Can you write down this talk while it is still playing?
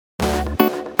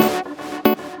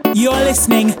You're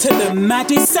listening to the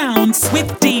maddest sounds with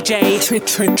DJ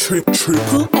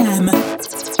Triple M.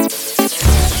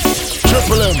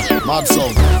 Triple M, mad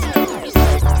song.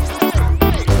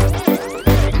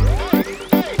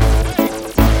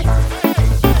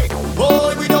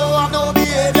 Boy, we don't have no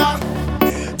behavior.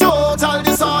 Total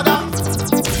disorder.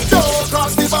 Don't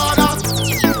cross the border.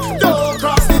 Don't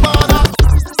cross the border.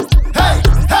 Hey,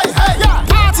 hey, hey, yeah.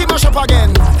 Party mash up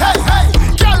again. Hey, hey,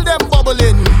 girl them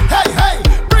bubbling. Hey, hey,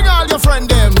 bring all your friend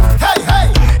them. Hey,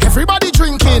 hey, everybody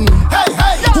drinking. Hey,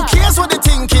 hey, yeah. Who cares what they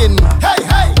thinking? Hey,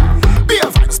 hey, beer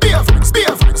vibes, beer vibes, beer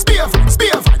vibes, beer vibes,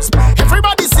 beer vibes.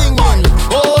 Everybody singing.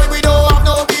 Boy, we don't have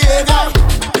no behavior.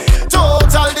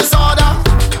 Total disorder.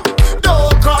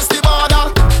 Don't cross the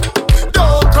border.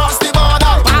 Don't cross the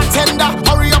border. Bartender,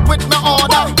 hurry up with my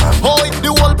order. Boy, the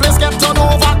whole place get turned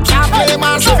over. Can't play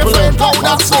massive if you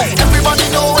powder. Everybody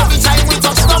know every time we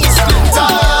touch them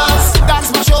splinters.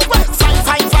 That's my show. Fine,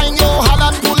 fine, fine, yo,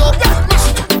 Holland pull up.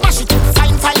 Mash it,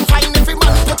 fine, fine, fine. Every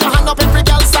man put your hand up, every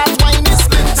girl start whining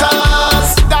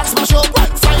splinters. That's my show.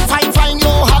 Fine, fine, fine,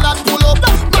 yo, Holland pull up.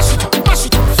 Mash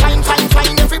it, fine, fine,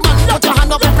 fine. Every man put your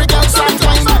hand up, every girl start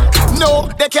whining. No,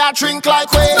 they can't drink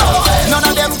like we. None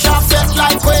of them can't fit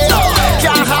like we.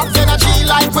 Can't have energy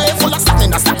like we. Full of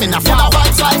stamina, full of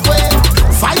vibes like we.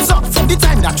 Vibes up from the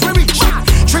time that we reach.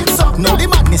 Drinks up, now the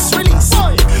madness release.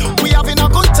 We having a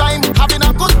good time,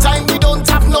 we don't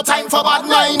have no time for bad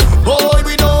mind. Boy,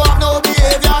 we don't have no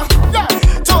behavior.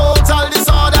 Total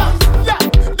disorder.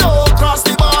 Don't cross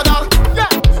the border.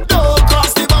 Don't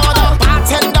cross the border.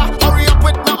 Bartender, hurry up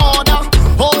with my order.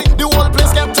 Boy, the whole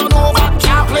place get turned over.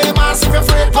 Can't play mass if you're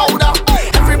afraid powder.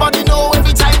 Everybody know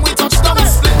every time we touch them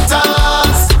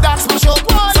splinters. That's my show.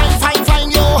 Fine, fine,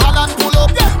 fine, yo, Holland pull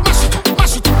up.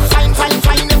 Mash it, fine, fine,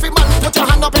 fine. Every man put your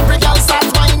hand up, every girl start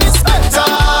whining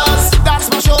splinters. That's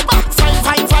my show. Fine,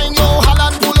 fine, fine, yo,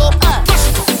 Holland pull up.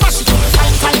 Mash it,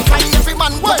 fine, fine, fine. Every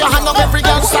man put your hand up, every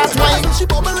girl start whining.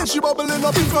 She bubbling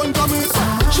up in front of me.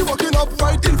 She walking up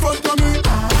right in front of me.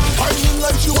 Whining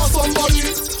like she was somebody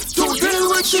to deal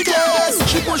with. She gets.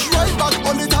 She push right back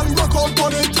on it and rock out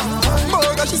on it.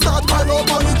 Murder, she start pile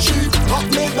up on it. She half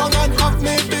made long and half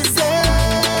made busy.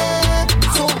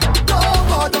 So don't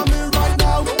bother me right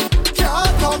now.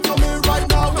 Can't talk to me right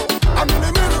now. I'm in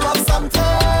the middle of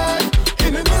something.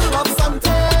 In the middle of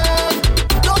something.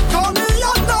 Don't call me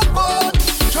on the phone.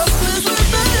 Just please leave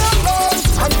me alone.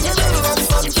 I'm in the middle of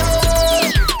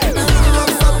something. In the middle of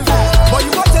something. But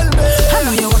you won't tell me. I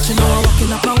know you're watching, you're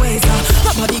walking up my ways.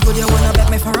 Nobody good, you wanna bet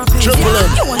me for a piece. Triple M,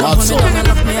 You wanna mad hold me song. down and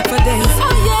lock me up for days.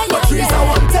 But please, I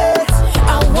want it. I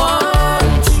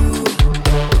want you.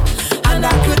 And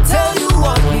I could tell you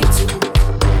want me to.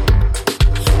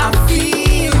 I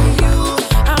feel you.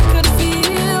 I could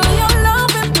feel your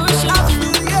love and push up.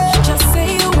 Just say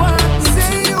you want me.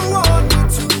 Say you want me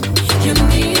to. You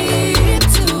need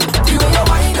to. The way you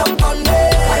wind up on me.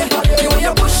 The way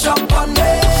you push up on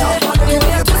me. The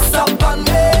way you twist up on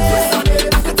me. I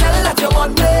could tell that you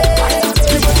want me.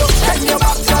 Bend your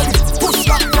back, man. Push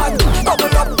back, man.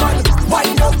 Bubble up, man.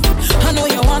 Wind up. I know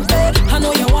you want me. I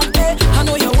know you want me. I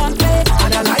know you want me.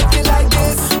 And I like it like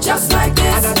this, just like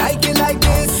this. And I like it like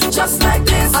this, just like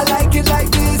this. I like it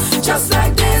like this, just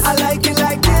like this. I like it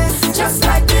like this, just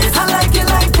like this. I like it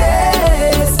like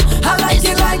this. I like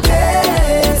it like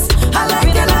this. I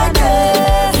like it like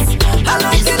this. I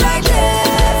like it like this.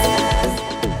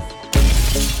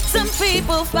 Some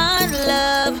people find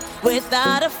love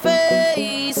without a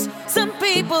face. Some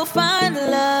people find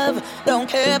love, don't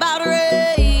care about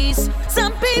race.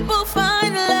 Some people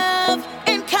find love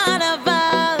in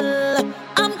carnival.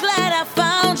 I'm glad I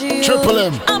found you. Triple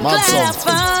M, I'm mad glad I song.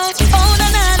 found you. Oh na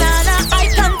na na na, eye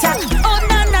contact. Oh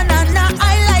na na na na, I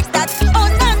like that. Oh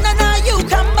na na na, you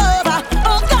come over.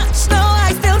 Oh gosh, no,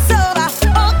 I still sober.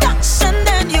 Oh gosh, and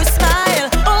then you smile.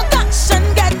 Oh gosh,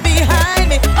 and get behind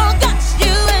me. Oh gosh,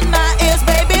 you in my ears,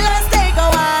 baby, let's take a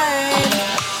while.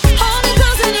 Hold me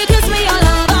close and you kiss me all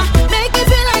over. Make me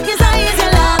feel like it's I is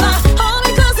your lover. Hold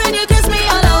me close and you kiss me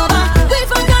all over. We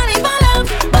for carnival love.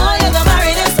 Boy, you gon'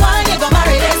 marry this one, you gon'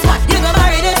 marry this one, you gon'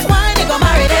 marry this one, you gon'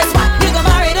 marry this one, you gon'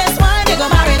 marry this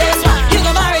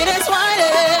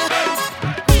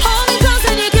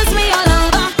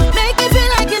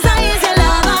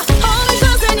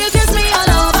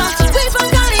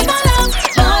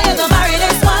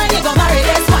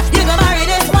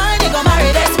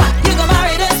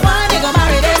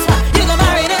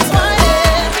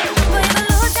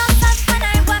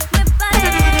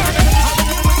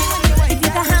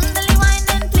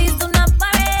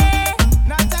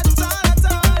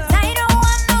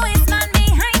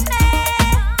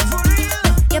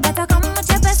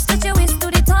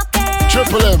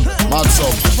Mad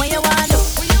Sound. What you want to do?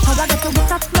 How I get to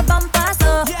whip up my bumper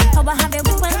so? How I have it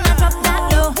whip when I drop that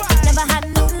low? Never had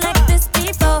nothing like this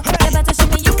before. You better show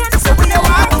me you can. So what you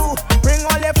want to? Bring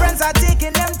all your friends, I'm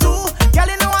taking them too. Girl,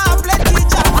 you know I have plenty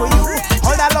chat for you.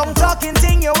 All that long talking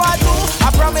thing you want to.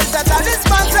 I promise that I'll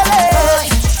dismantle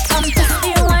it. Come to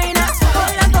see wine up.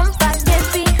 Hold up, bumper, get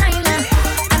behind us.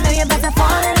 I know you better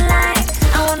fall in line.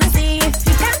 I wanna see if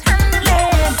you can handle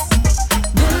it.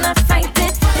 Do not fight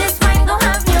it. This wine gon'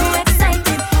 have you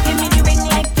excited. Give me the ring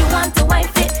like you want to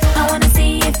wife it. I wanna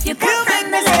see if you can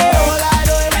handle it. All I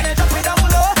do when you drop it down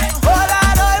low. All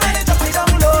I do when you drop it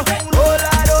down low. All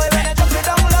I do when you drop it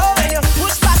down low. When you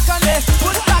push back on me,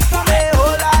 push back on me.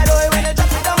 All I do when you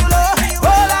drop it down low.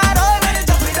 All I do when you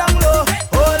drop it down low.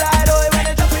 All I do when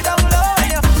you drop it down low. When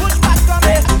you push back on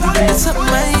me. You give me something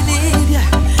I need, yeah.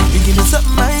 You give me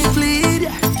something I bleed,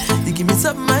 yeah. You give me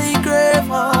something I crave,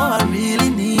 oh, I really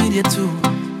need you too.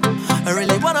 I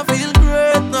really wanna feel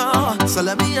great now, so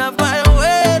let me have my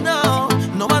way now.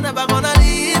 No one ever gonna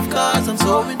leave, cause I'm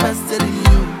so invested in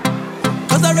you.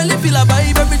 Cause I really feel a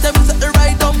vibe every time you set the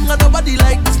right down. And nobody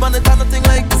like this man, it's nothing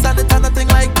like this, and it's nothing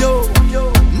like you.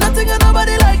 Nothing and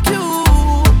nobody like you.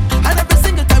 And every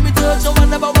single time we touch, no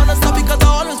one ever wanna stop, because I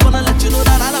always wanna let you know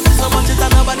that I love you so much, it's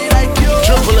nobody like you.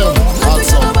 Triple M, Mad Nothing and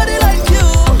Sound. nobody like you.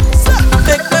 So,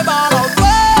 make me ball out.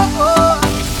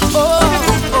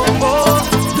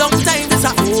 Long time this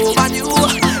a overdue.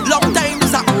 Long time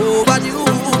this a overdue.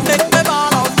 Make me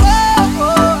ball out.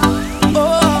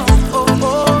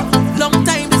 Long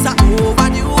time this a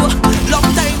overdue. Long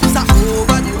time this a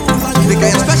overdue.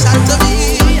 Because you're special to me.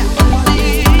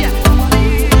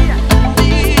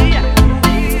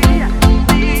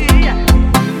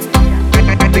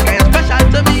 Because you're special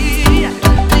to me.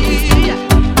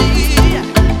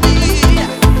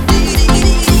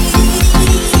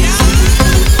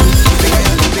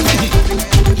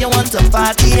 You want to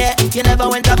party, yeah. You never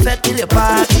went to fed till you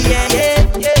party, yeah,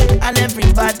 yeah, yeah. And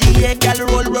everybody, yeah, girl,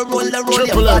 roll your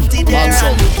Triple M, body there. Mad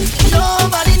Sound.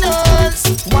 Nobody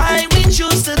knows why we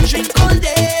choose to drink all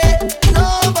day.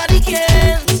 Nobody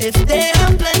cares if they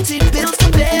have plenty bills to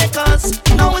pay. Cause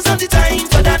now is not the time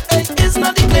for that. It's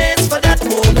not the place for that.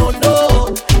 Oh no,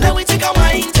 no. Let we take a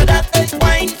wine to that.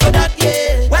 Wine for that,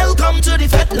 yeah. Welcome to the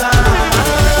Fed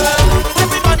land.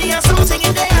 Everybody has something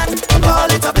in their hand.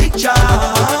 Call it a big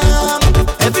job.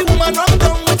 Every woman run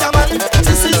down with a man.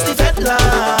 This is the Fed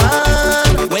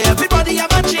land, where everybody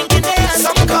have a drink in their hand.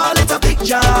 Some call it a big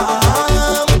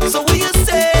job. So what you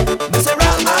say? Me say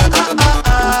I'm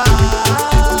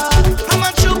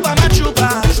a trooper.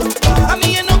 I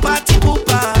mean you no party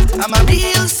pooper. I'm a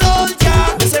real soldier.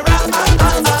 Me say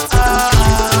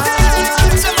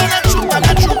Say I'm a trooper.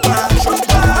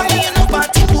 I mean you no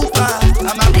party pooper.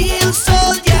 I'm a real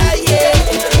soldier, yeah.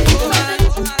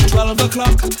 12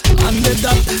 o'clock on the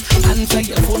dot. Answer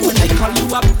your phone when I call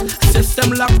you up.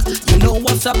 System lock, you know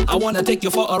what's up. I wanna take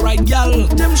you for a ride, gal.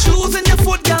 Them shoes in your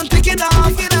foot, girl, take it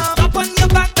off. Up on your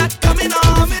back, that coming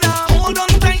off. Hold on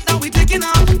tight, now we taking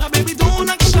off. Now baby, don't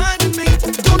act shy with me.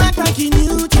 Don't act like you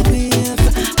new to this.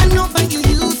 I know that you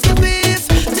used to this.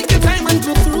 Take your time and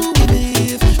go through with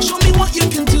this. Show me what you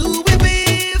can do with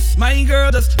this. My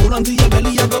girl, just hold on to your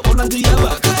belly, I go hold on to your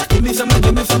back. Give me some of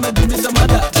that.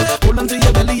 Hold on to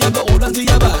your belly, I go hold on to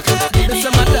your back. Give me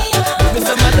some of that.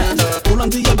 Hold on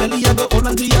to your belly, I go hold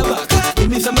on to your back. Give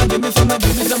me some of that.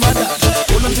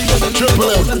 Hold on to your belly, Triple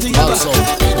hold on M, to your Mad back. Sound.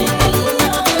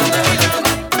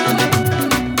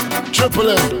 Triple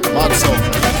M, Mad Sound.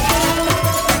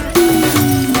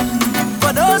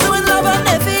 For those who in love and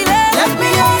they feel it, let me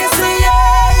hear you say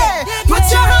yeah. Put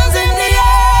your hands in the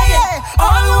air,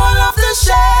 all who love to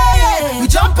share. We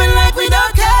jumping like we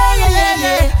don't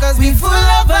care, cause we full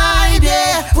of vibe,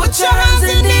 yeah. Put your hands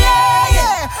in the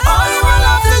air, all who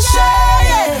love to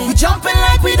share. We jumping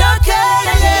like we don't care,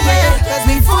 cause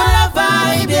we full of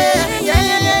vibe, yeah.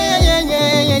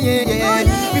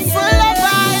 We full of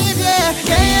vibe, yeah.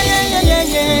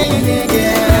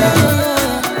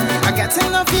 I got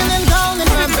enough feeling down in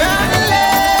my belly.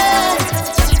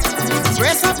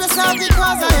 Brace up yourself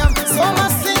because I have so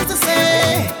much things to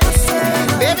say.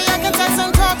 Baby, I can text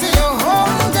and talk to you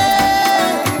whole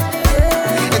day.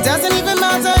 It doesn't even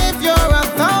matter if you're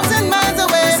 1,000 miles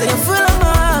away. Say you're full of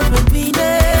my heart with me,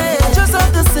 I just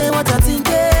have to say what I think.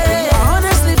 I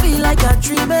honestly feel like I'm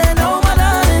dreaming. Oh my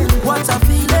darling, what I'm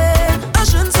feeling. I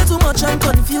shouldn't say too much, I'm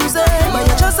confusing. But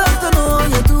you just have to know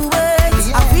you do it.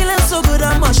 I'm feeling so good,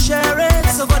 I must share it.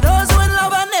 So for those who in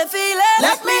love and they feel it,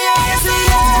 let me hear you say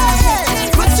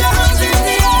yeah. Put your hands in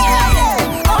the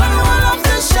air, all who love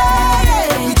to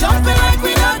share. We jumping like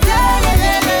we don't care,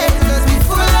 cause we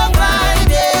full of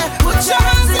vibe, yeah. Put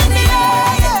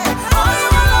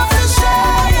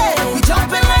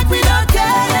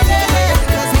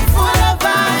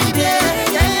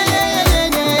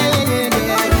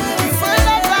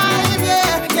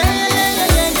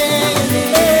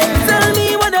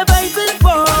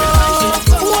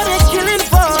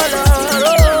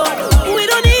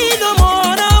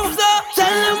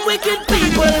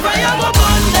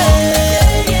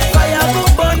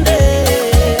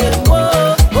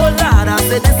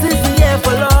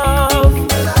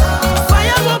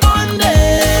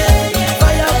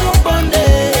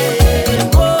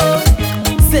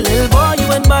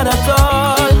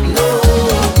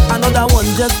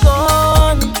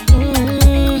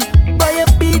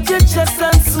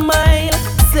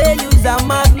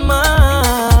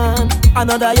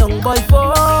another young boy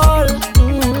fall.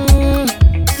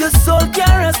 Your soul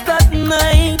can't rest at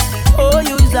night. Oh,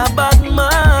 you is a bad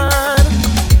man.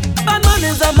 Bad man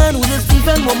is a man who will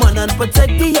defend woman and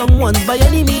protect the young ones by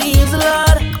any means,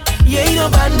 Lord. You ain't no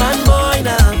bad man, boy,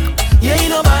 now. You ain't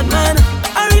no bad man.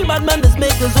 A real bad man just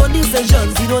make his own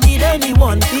decisions. He don't need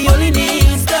anyone, he only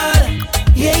needs God.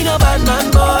 You ain't no bad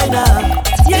man, boy, now.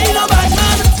 You ain't no bad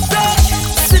man. So,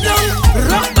 sit down,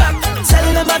 rock back.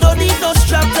 Tell them I don't need no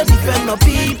strap to defend my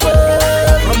people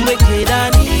from wicked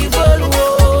and evil.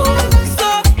 Whoa.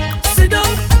 So, sit down,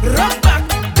 rock back.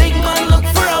 Big man, look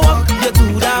for a walk. You're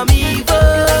too damn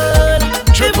evil.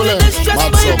 Triple if M, you distress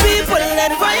mad my song. people,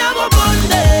 let fire go burn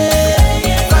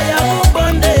them. Fire go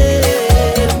burn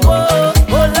them. Oh,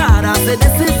 oh Lord, I said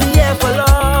this is the air for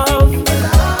love.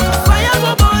 Fire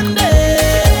go burn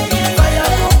them. Fire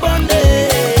go burn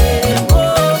them. Oh,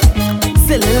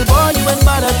 say little boy, you ain't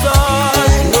bad at all.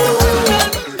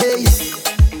 Hey,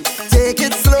 take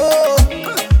it slow.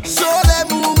 Show them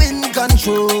who in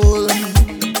control.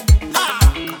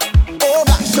 Oh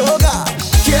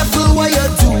gosh, careful what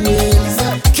you're doing.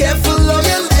 Careful how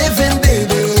you're living,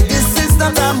 baby. This is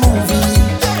not a movie.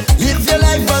 Live your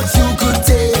life, but you could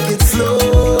take it slow.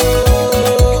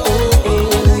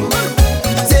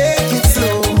 Take it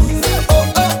slow.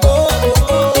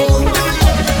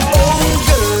 Oh,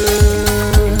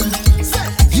 girl.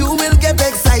 You will get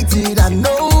excited, I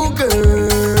know,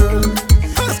 girl.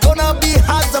 It's gonna be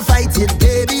hard to fight it,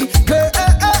 baby. Girl,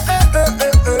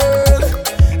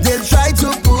 they'll try to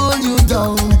pull you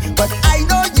down, but I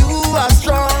know you are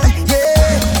strong.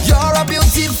 Yeah, you're a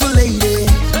beautiful lady.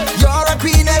 You're a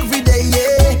queen every day.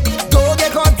 Yeah, don't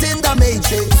get caught in the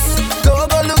matrix. Don't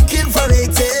go looking for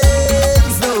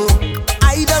ratings. No, I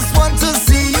just want to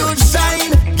see you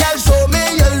shine. Girl, show me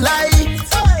your light.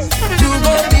 You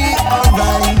gon' be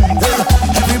alright.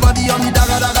 Everybody on the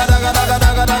daga daga daga daga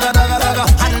daga daga daga daga,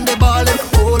 and they ballin',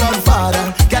 hold on, father.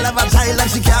 Girl have a child and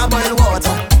she can't boil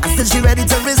water, and still she ready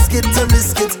to risk it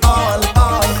all. Oh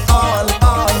Lord,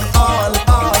 oh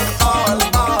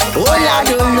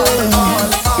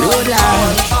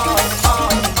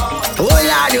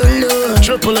Lord,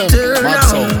 Triple M, turn mad on.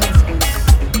 song.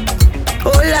 Oh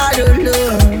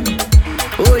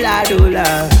Lord,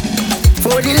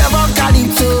 for the love of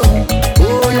Calypso.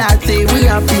 Oh Lord, say we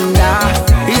are finger.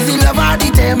 Is the love of the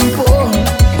tempo? Oh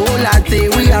Lord, say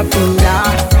we are finger.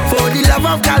 For the love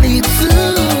of Calypso.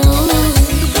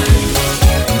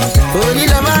 For the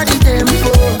love of the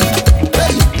tempo.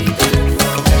 Hey,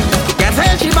 yes,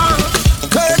 hey, she bang.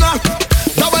 Turn up,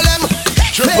 double M,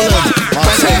 Triple M,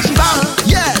 mad say song. she bang.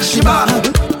 Yeah, she bang.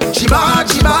 She bad,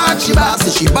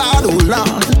 say she bad, oh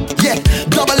Lord. Yeah,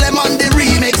 double M on the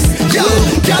remix. Yo,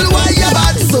 girl, why you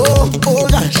bad so? Oh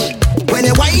gosh, when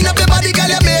you wind up your body, girl,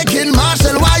 you're making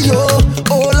Marshall. Why yo?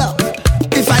 Oh Lord,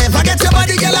 if I ever get your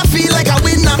body, girl, I feel like I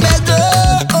win a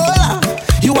medal. Oh Lord,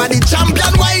 you are the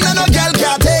champion wine, and no girl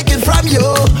can't take it from you.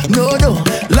 No,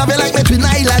 love you like me Twin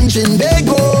Island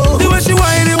Trinbago. The way she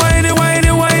whine it.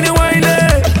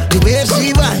 The way she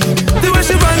whine, The way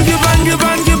she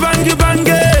bang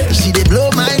it. she did blow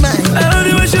my mind. Oh,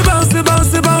 the way she bounce it,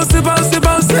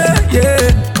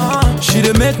 yeah. She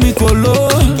dey make me go low.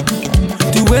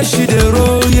 The way she dey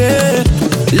roll, yeah.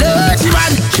 Look,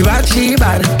 she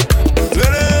bad.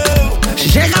 She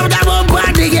shake up that bum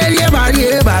body, girl, yeah bad.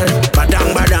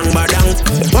 Badang.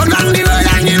 But long the road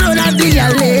and you know that the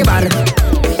girl lay bad.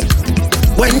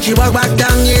 When she walk back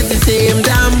down, it's the same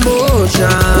damn motion.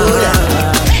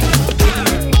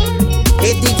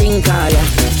 Hit the thing, kaya.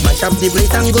 Mash up the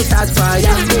place and go start fire.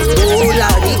 Oh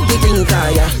Lord, hit the thing,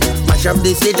 kaya. Mash up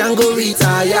the stage and go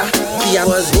retire. See, I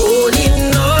was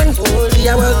holding on. See,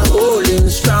 I was holding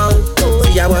strong.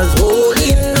 See, I was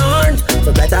holding on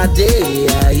for better day.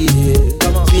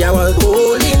 See, I was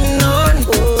holding on.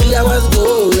 See, I was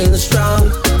going strong.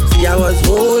 See, I was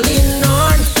holding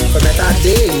on for better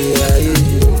day.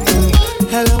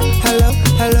 Hello.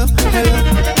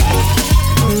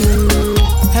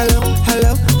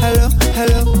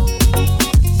 Hello.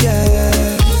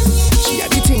 Yeah. She had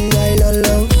the thing I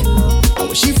love. How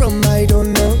was she from? I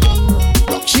don't know.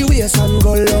 Rock she waist and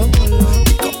go low.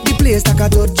 Pick up the place like a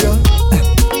dojo.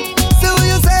 So what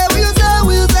you say?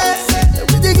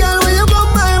 Pretty girl, when you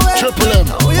come my way. Triple M,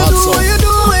 What you mad do? song.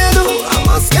 I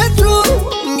must get through.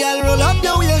 Girl, roll up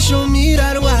your waist, show me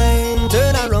that wine.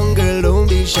 Turn around, girl, don't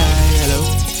be shy. Hello.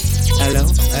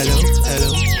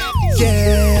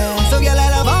 Yeah. So girl, I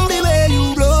love all the way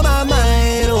you blow my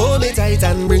mind. Hold me tight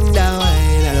and bring that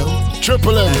wine. Hello.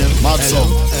 Triple M, mad song.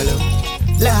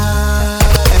 La.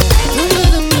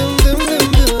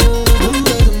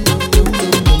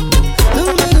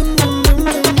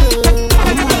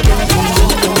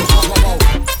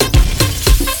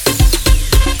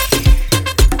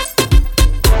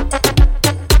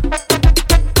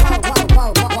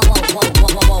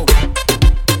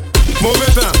 Move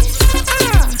it on.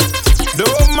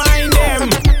 Don't mind them.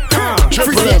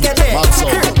 Triple M, Matzo.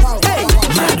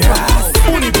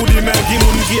 Puni pudi mengi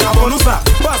mungi abonusa.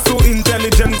 Passo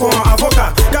intelligent kwa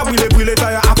avoka. Kabile brile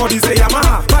taya akodi se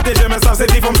Yamaha. Pate jeme sa se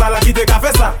di from sala kite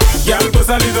kafesa. Girl just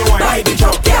a little wine. Buy the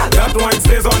truck, girl. That wine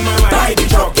stays on my mind. Buy the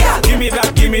truck, girl. Give me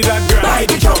that girl. Buy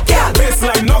the truck, girl.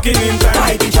 Baseline knocking in time.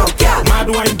 Buy the truck, girl. Mad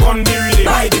wine pon the rhythm.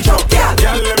 Buy the truck, girl.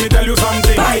 Girl, let me tell you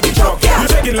something. Buy the truck, girl. You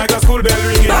shaking like a school bell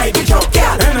ringing. Buy the truck,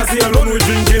 girl. And I see alone with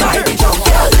drinking. Buy the truck,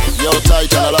 girl. Yo,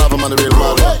 tight and I love him on the real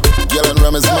mother. Girl and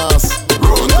Rem is mass.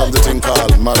 In comes the thing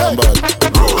called Madam Bad.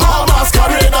 All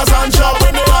masqueraders and job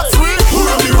when they ask we who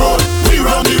run the road, we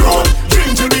run the road.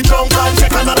 Drink till we drunk and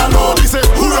check another load. We say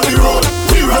who run the road,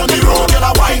 we run the road. Get a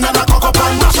wine and a cock up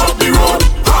and mash up the road.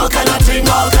 All kind of thing,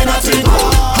 all kind of thing.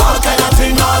 All kind of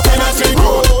thing, all kind of thing.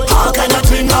 All kind of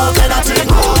thing, all kind of thing.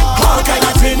 All kind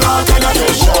of thing, all kind of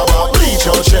thing. Bleach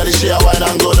out Sherry, she a wine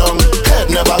and go down.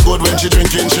 Head never good when she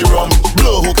drinking, she rum.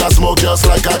 Blow hook and smoke just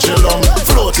like a chillum.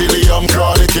 Float helium,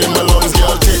 chronic in my lungs.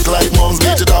 Girl tick like mums,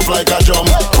 beat it up like a drum.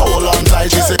 Hold on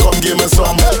tight, she say come give me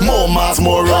some. More mass,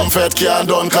 more rum, fed can't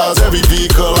done. Cause every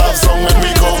vehicle have song when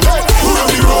we come. Who run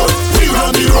the road, we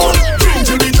run the road. Drink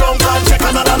till we drunk and check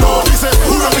another load. We say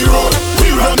who run the road, we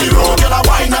run the road. Get a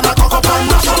wine and a cock up and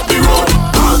mash up the road.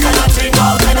 All kind of thing,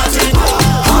 all kind of thing.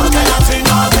 All kind of thing,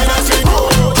 all kind of thing.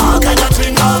 All kind of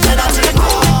thing, all kind of thing.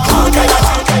 All kind of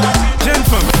thing.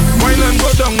 Gentlemen, wine and go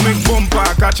down, make bumper,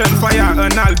 catch and fire,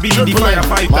 and I'll be the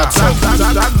firefighter.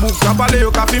 That book, kapale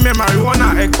yo kafi me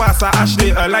marijuana, ek pasa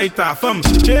ashte a lighter. Femme,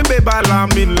 chebe bala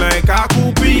min like a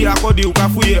kupi, akodi yo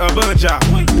kafuye a banja.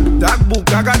 That book,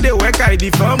 agade weka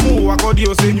di famu, akodi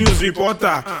yo se news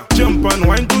reporter. Jump and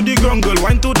wine to the grungle,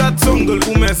 wine to that songle,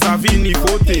 ume savini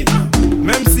fote.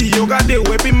 Même si yo gade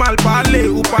wepi mal parle,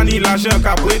 ou pani la jen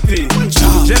ka prete.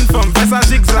 Jeune femme, fais ça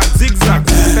zigzag, zigzag,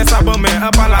 fais ça bon mais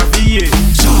up à la vie.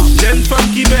 Jeune femme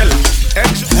qui belle,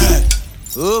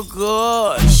 oh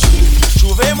gosh,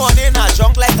 J'ouvre money in a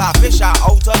junk like a fish out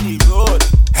on the road.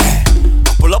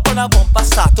 Pull up on a bumper,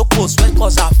 start to post when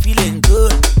cause I'm feeling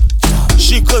good.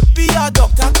 She could be a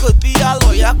doctor, could be a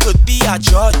lawyer, could be a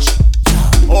judge.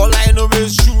 All I know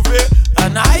is Juve,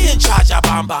 and I ain't charge of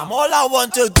bam bam. All I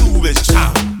want to do is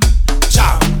jam,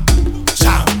 jam,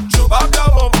 jam. Jump up the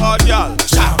bumper, girl,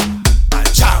 jam,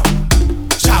 and jam,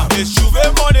 jam. It's Juve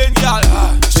money, girl,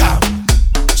 jam,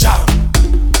 jam,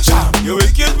 jam. You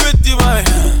wicked with the man,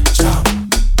 jam,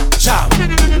 jam,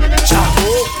 jam.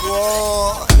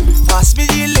 Oh, pass me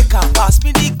the liquor, pass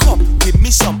me the cup, give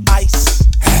me some ice.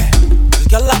 The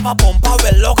girl have a bumper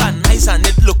well organized and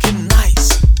it looking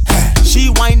nice. She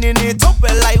whining it up,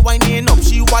 well I whining up.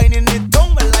 She whining it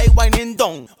down, well I whining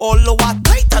down. All over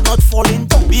tight and not falling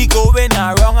down. Be going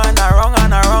around and around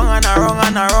and around and around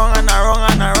and around and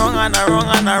around and around and around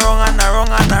and around and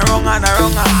around and around and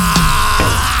around.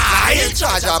 I ain't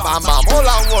charge of bam bam. All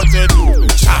I want to do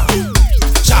is jam,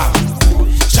 jam,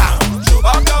 jam.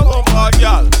 Back the bumper,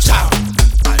 girl, jam,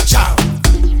 and jam,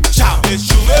 jam. It's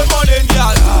you make money,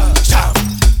 girl, jam,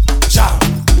 jam,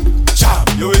 jam.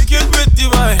 You wicked with the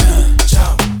man.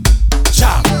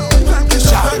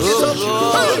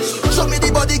 Show me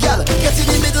the body, girl. Get in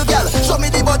the middle, girl. Show me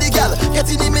the body, girl. Get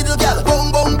in the middle, girl.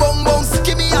 Boom, boom, boom, boom.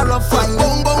 Give me a rough fine.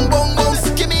 Boom, boom, boom, boom.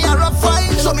 Give me a rough fine.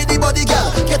 Show me the body,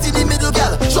 girl. Get in the middle,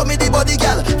 girl. Show me the body,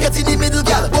 girl. Get in the middle,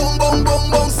 girl. Boom, boom, boom,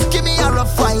 boom. Give me a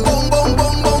rough fine. Boom, boom,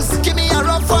 boom, boom. Give me a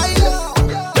rough fine.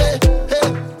 Hey,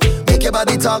 hey. Make your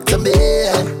body talk to me.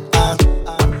 Hey,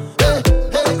 hey.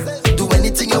 Do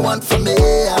anything you want from me.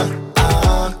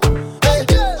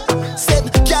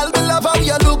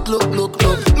 Look,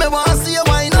 me wanna see you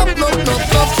wind up, look.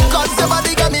 Cause your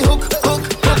body got me hook.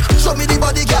 Show me the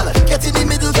body, girl. Get in the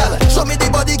middle, girl. Show me the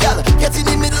body, girl. Get in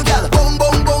the middle, girl. Boom,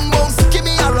 boom, boom, boom. Give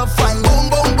me a rough fine. Boom,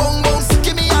 boom, boom, boom.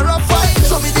 Give me a rough fine.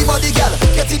 Show me the body, girl.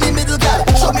 Get in the middle, girl.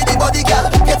 Show me the body, girl.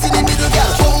 Get in the middle,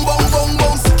 girl. Boom, boom, boom,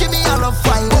 boom. Give me a rough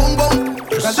fine. Boom, boom.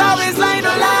 Cause always lie,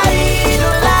 don't lie,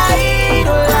 don't lie,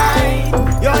 don't lie.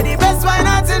 You're the best one.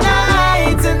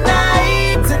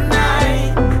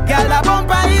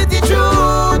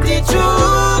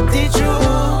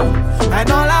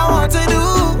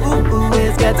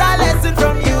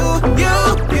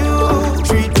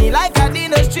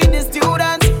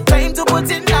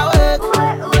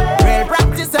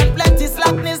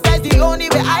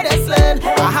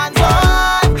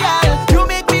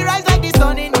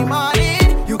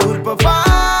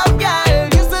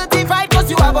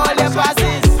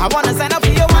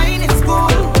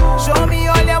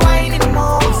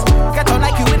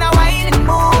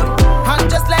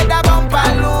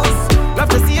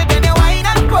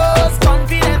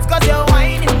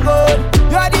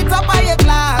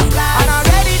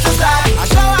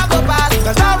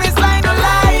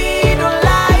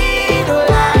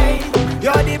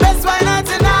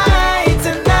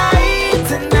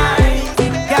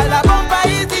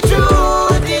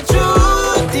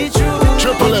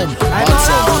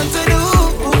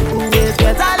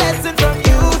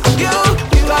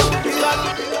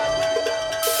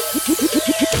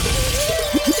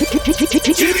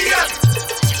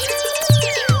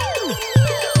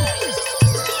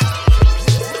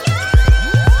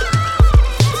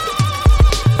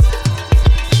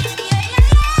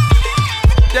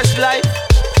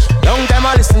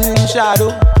 a listen in shadow.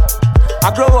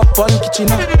 I grow up on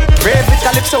Kitchener. Brave with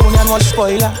Calypsonian was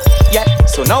spoiler. Yeah,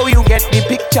 so now you get the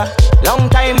picture. Long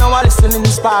time now I listen in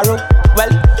Sparrow.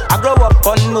 Well, I grow up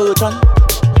on Merchant.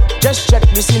 Just check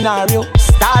the scenario.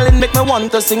 Stalin make me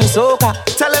want to sing soca.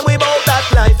 Tell him about that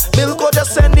life. Bilko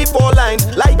just send the 4 line.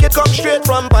 Like it come straight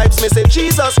from pipes. Me say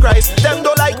Jesus Christ. Them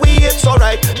don't like we, it's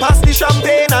alright. Pass the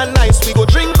champagne and nice. We go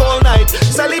drink all night.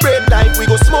 Celebrate life. We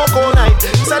go smoke all night.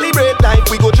 Celebrate life.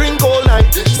 We go drink all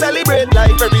night. Celebrate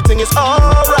life. Everything is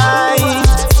alright.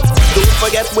 Don't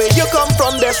forget where you come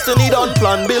from. Destiny done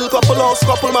plan. Build couple house,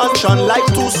 couple mansion. Life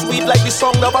too sweet like the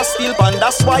song of a steel pan.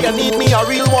 That's why I need me a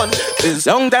real one. It's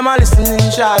long time I listen in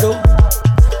shadow.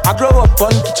 I grow up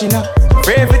on Kitchener.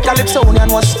 Favorite Calypsonian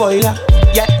was spoiler.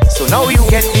 Yeah, so now you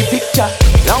get the picture.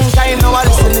 Long time now I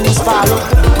listen in Sparrow.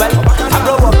 Well, I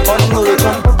grow up on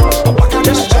Merchant.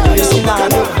 Just check the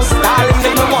scenario. Stalin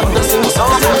make me want to sing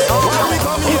soca. All we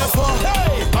come here for,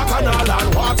 Bacchanal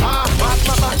and water.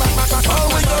 All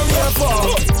we come here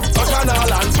for,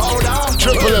 Bacchanal and powder.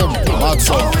 Triple M, mad All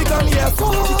song. we come here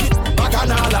for,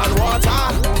 Bacchanal and water.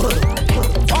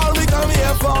 All we come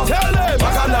here for,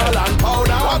 Bacchanal and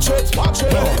powder. Watch it, watch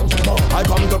it. I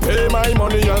come to pay my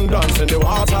money and dance in the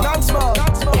water. Dance more,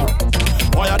 dance more.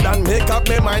 Boy, I done make up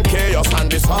my mind, chaos and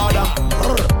disorder.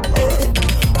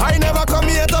 I never come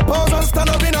here to pose and stand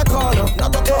up in a corner.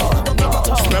 Not at all, not at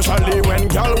all. Especially when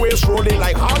girl waist rolling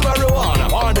like hard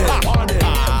marijuana.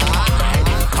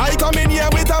 I come in here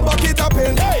with a bucket of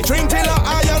paint. Drink till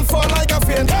I iron fall like a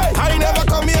fiend. I never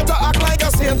come here to act like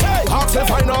a saint. Ask if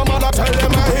I know man, I tell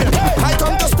them I hate. I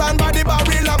come to stand by the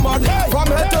barrel of mud. From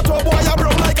head to toe, boy, I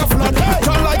broke like a flood.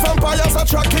 Turn like vampires,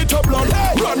 attract it to blood.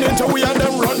 Run into we and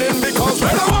them running because we're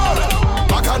the one.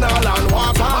 Bacchanal and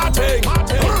water.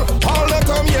 All they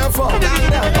come here for,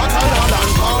 Bacchanal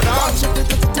and powder.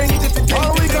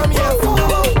 All we come here for,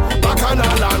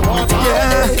 Bacchanal and water.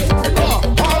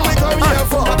 All we come here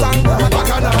for,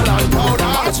 Bacchanal and powder.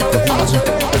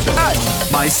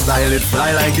 My style it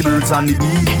fly like the birds and the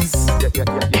bees.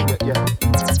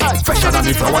 Fresher than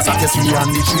the flowers that you see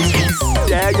on the trees.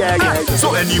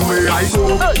 So anywhere I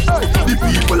go, the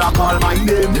people are call my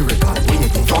name.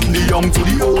 From the young to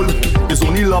the old, it's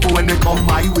only love when they come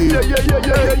my way.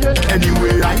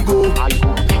 Anywhere I go,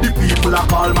 the people are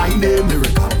call my name.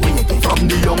 From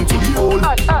the young to the old,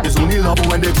 it's only love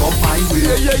when they come my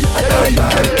way.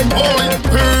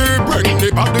 Bring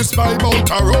the baddest vibe out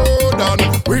a road and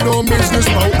we don't business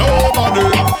about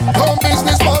nobody. Don't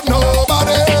business about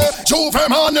nobody. Juve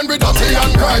man and we dirty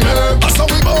and grimy. That's how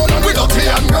we born and we dirty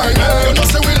and grimy. You know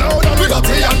say we loud and we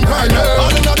dirty and grimy.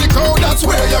 All in the crowd, that's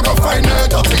where you go find me.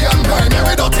 Dirty and grimy,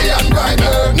 we dirty and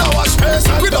grimy. Now wash face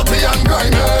and we dirty and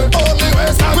grimy. Only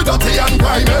waste and we dirty and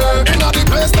grimy. In the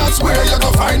place, that's where you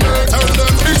go find me. Tell them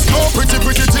it's no pretty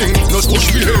thing. No push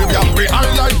behavior, we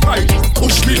highlight pride.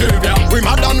 Push behavior, we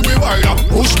mad and we wild up.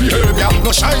 Push behavior,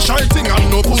 no shy thing and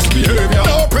no push behavior.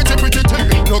 No pretty thing,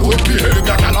 no good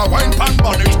behavior. Can I wine pan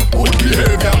bonnet? Good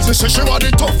behavior. She say she want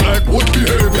it tough like good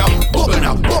behavior. Bubble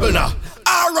now.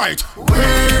 Alright, we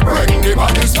bring the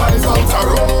baddest vibes out the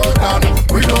road and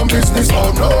we don't business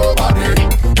about nobody.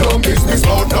 Don't business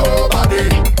about nobody.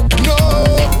 No,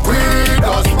 we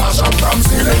just smash up from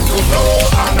ceiling to floor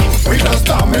and we just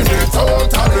dominate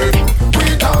totally.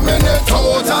 We dominate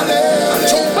totally.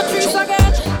 Patrice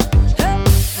again,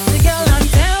 the girl on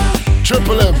town.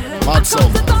 Triple M, mad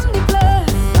song.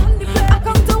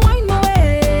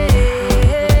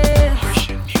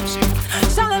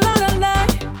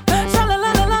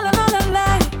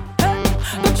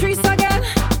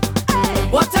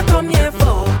 What you come here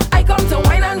for? I come to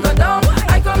wine and go down.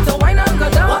 I come to wine and go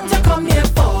down. What you come here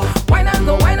for? Wine and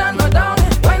go down.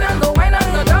 Wine and go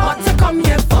down. What you come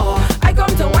here for? I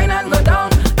come to wine and go down.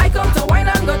 I come to wine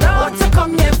and go down. What you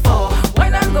come here for?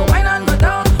 Wine and go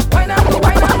down. Wine and go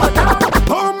down.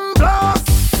 Boom blast.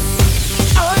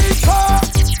 I talk.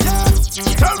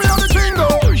 Tell me how the thing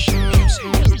goes.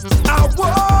 I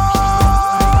walk.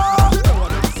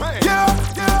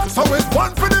 Yeah. So it's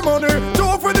one for the money,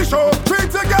 two for the show.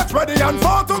 Ready and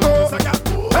four to go.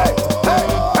 Hey.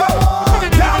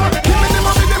 Yeah, give me the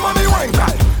money, wine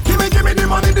cat. Give me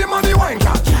the money, wine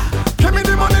cat. Give me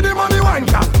the money, wine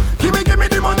cat. Give me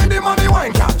the money,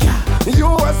 wine cat.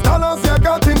 US dollars you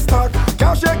got in stock.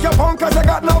 Can't shake your phone cause you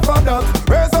got no for that.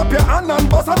 Raise up your hand and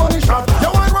bust a money shot. You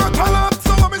want work a lot,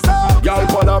 so what me say? Y'all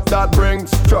pull up that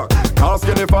brings truck. Call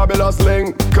skinny fabulous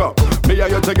link up. Me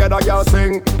and you together, y'all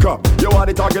sing up. You want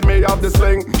the target, me of the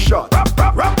sling shot.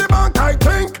 Rap the bank, I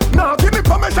think. Now give me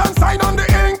permission, sign on the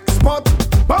ink spot.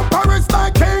 Bumper is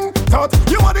like king tut.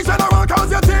 You want the general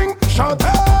cause you think shot.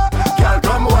 Girl,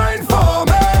 come wine for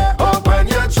me. Open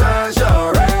your treasure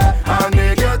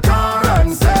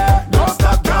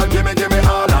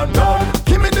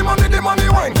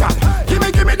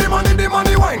me the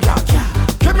money, wine cat.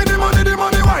 Give me the money,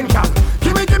 wine cat.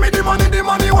 Give me the money,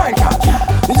 wine cat.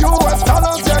 US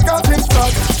dollars, you got in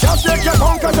stock. Just take your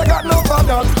gun, cause you got no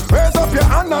father. Raise up your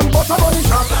hand and bust a money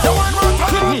shot. You want more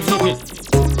time?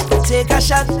 Take a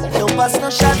shot, don't pass no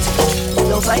shot.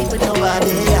 Don't fight with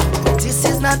nobody. This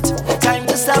is not time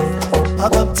to stop.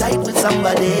 Hug up tight with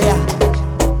somebody.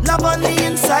 Love on the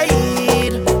inside,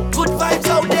 good vibes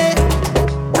out there.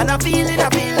 And I feel like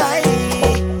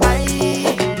I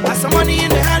got some money in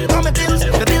the hand, got my bills.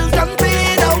 The bills done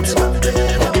paid out.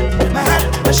 My hat,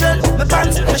 my shirt, my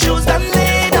pants, my shoes done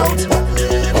laid out.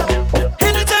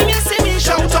 Anytime you see me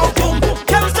shout out, boom,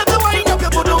 can't stop the wind up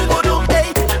your boom, boom.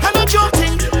 Hey, I'm not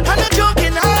joking, I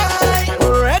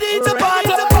ready to party.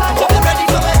 Hope you ready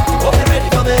for me, hope you ready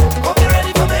for me, hope you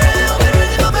ready for me, hope you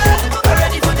ready for me. I'm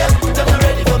ready for them, them not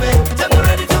ready for me, them not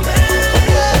ready for me.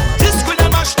 This queen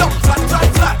and mash down,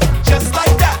 flat, just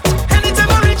like that. Anytime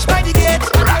I reach by the gate,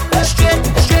 straight.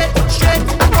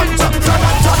 I come to turn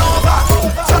over.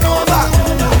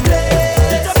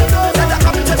 Then I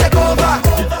come to take over.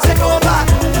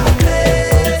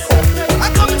 I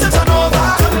come to turn over.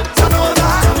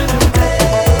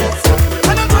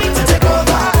 And I'm going to take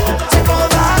over.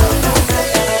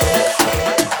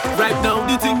 Right now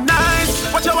the thing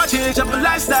nice. Watch how I change up my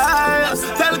lifestyle.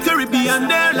 Tell Caribbean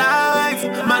their life.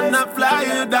 Man, I'm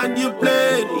flyer than you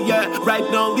played. Yeah, right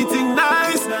now the thing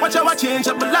nice. Watch how I change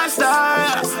up my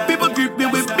lifestyle. People greet me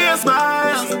with big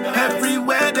smiles.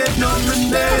 Everywhere they know my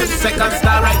name. Second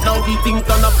star right now the thing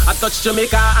turn up. I touch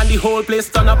Jamaica and the whole place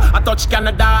turn up. I touch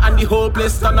Canada and the whole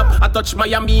place turn up. I touch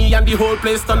Miami and the whole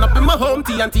place turn up. In my home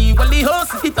TNT, well the whole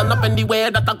city turn up.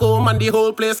 Anywhere that I go and the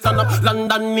whole place turn up.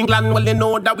 London, England, well they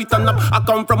know that we turn up. I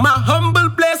come from a humble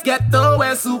place, ghetto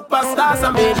where superstars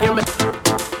are made. Hear me.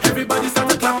 Everybody start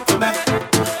to clap for me.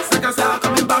 Second star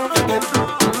coming back again.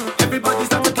 Everybody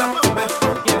start to clap for me.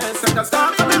 Yeah, second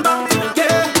star coming back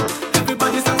again.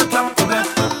 Everybody start to clap for me.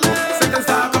 Second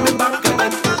star coming back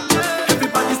again.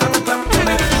 Everybody start to clap for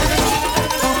me.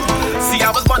 See,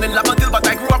 I was born in Laventille, but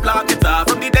I grew up like guitar.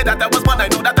 From the day that I was born, I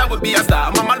knew that I would be a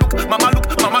star. Mama look,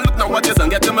 now what you son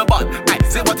get to my butt. Aye,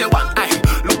 say what you want. Aye,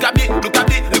 look at me, look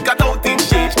at how things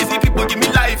change. You see people give me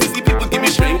life, you see people give me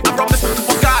strength. I promise to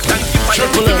God and keep my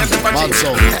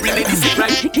really this is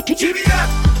right.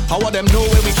 How would them know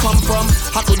where we come from?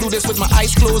 Had to do this with my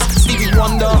eyes closed. Stevie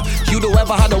Wonder, you don't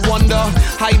ever had a wonder.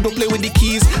 I don't play with the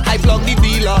keys, I plug the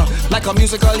dealer. Like a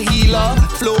musical healer.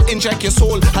 Flow, inject your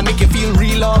soul, and make you feel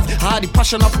real love. I had the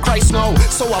passion of Christ now,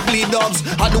 so I bleed dogs.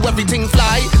 I do everything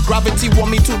fly, gravity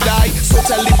want me to die. So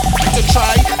tell it to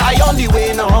try, I on the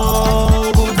way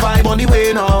now. Good vibe on the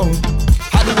way now.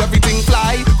 I do everything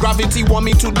fly, gravity want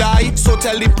me to die. So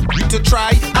tell it to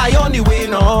try, I on the way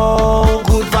now.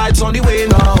 Good vibes on the way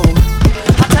now.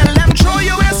 I tell them throw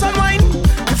your waist and wine.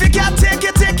 If you can't take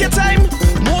it, take your time.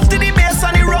 Move to the bass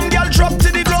and the rum, girl drop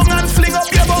to the ground and fling up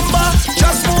your bumper.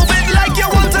 Just move it like you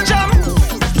want to jam.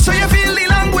 So you feel the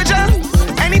language and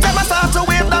anytime I start to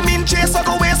wave, that mean chase or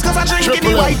go waste. Cause I drink in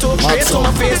the white oak trace on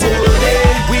my face all day.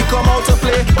 We come out to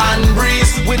play and breeze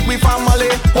with we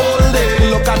family all day.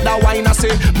 Look at that wine I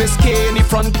say, Miss K in the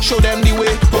front, show them the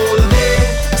way all day.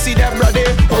 See them brother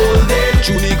all day.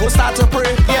 Junie go start to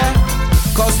pray, yeah.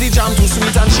 Cause the jam too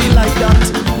sweet and she like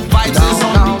that. Vibes is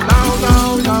on me.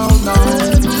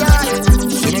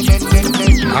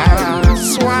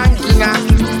 Swanky now.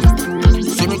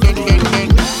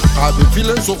 I've been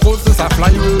feeling so cold since I fly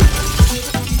away.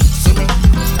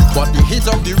 But the heat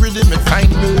of the rhythm may find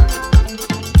me.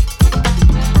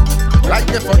 Like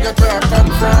they forget where I come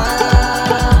from.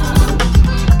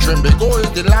 Trimbago is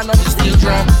the land of the steel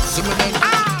drum.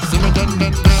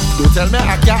 Don't tell me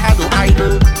I can't do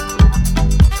idle.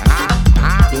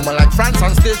 Woman like France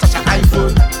on stage such an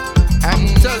iPhone. I'm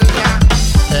telling ya.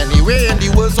 Anyway in the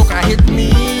world so can hit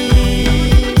me.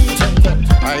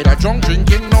 I either drunk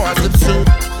drinking or I zip so.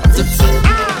 Zip so,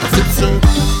 zip so,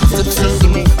 zip so,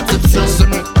 zip so,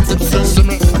 zip so, zip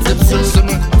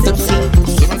so, zip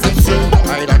so.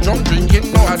 I either drunk drinking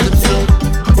or I zip so.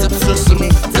 Zip so, zip so,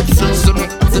 zip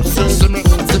so, zip so.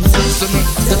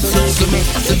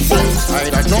 I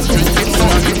either drunk drinking or I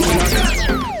zip so.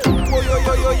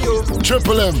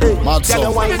 Triple M, mad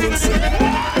song.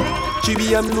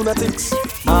 GBM lunatics,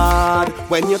 mad.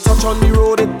 When you touch on the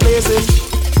road, it blazing.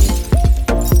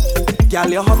 Girl,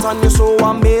 you're hot and you're so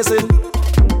amazing.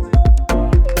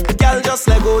 Girl, just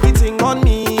let go the thing on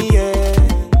me, yeah.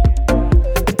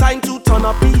 Time to turn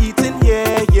up the heating,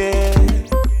 yeah, yeah.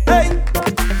 Hey,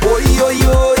 oi, oi,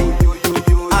 oi,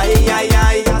 aye,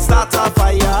 aye, aye, start a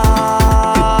fire.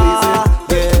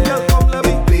 Yeah, come let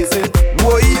me blaze it.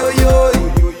 Oi, oi, oi,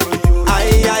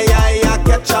 aye, aye, aye,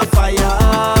 catch a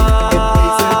fire.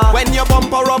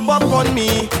 on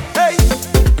me. Hey,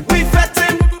 we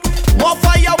fetting, more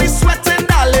fire we sweating,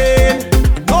 darling.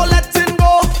 No letting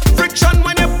go, friction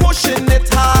when you're pushing it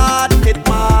hard. It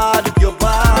mad, you're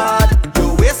bad.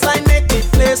 Your waistline make the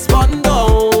place run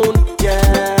down.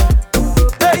 Yeah.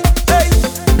 Hey, hey,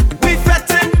 we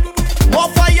fetting, more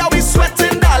fire we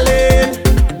sweating, darling.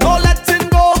 No letting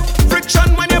go,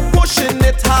 friction when you're pushing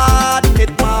it hard.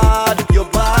 It mad, you're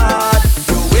bad.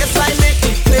 Your waistline make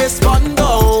the place run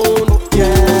down.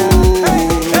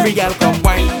 Yeah. Every girl come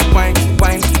wine, wine,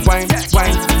 wine, wine,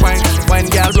 wine, wine, wine.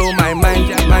 Girl blow my mind,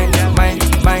 mind, mind,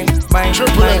 mind, mind, mind,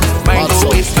 mind. Don't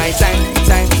waste my time,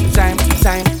 time, time,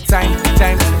 time, time,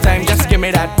 time, time. Just give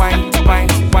me that wine, wine,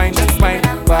 wine, wine,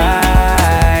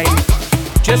 wine.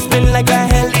 Just spin like a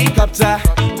helicopter.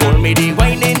 Call me the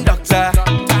whining doctor.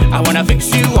 I wanna fix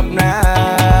you up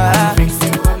now.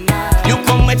 You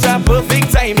come with your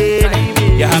perfect timing.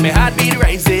 You have me heartbeat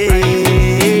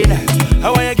rising. I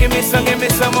want you give me some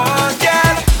more,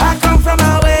 girl. I come from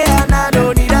away and I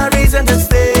don't need a reason to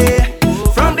stay.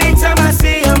 From the time I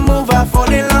see you move, I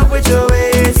fall in love with your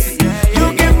ways.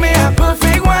 You give me a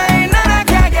perfect wine and I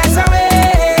can't get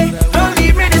away. Don't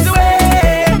leave me this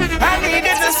way. I need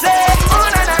you to say, oh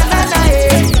na na na na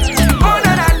eh. Oh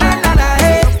na na na na na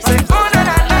eh. Say oh na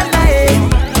na na na eh.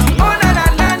 Oh na na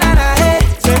na na na eh.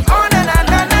 Say oh na na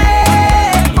na na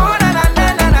eh. Oh na na na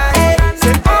na na eh.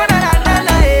 Say oh na na na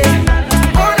na eh.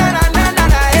 Oh na na na na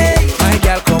na eh. My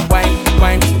girl come wine,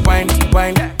 wine, wine,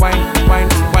 wine, wine, wine,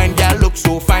 wine. Girl look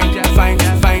so fine, fine,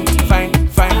 fine, fine,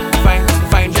 fine, fine,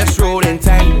 fine. Just roll in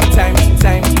time, time,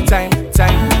 time, time,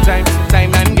 time, time,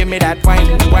 time, and give me that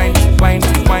wine, wine, wine,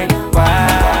 wine, wine.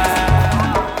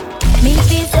 Me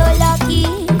feel so lucky,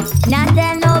 not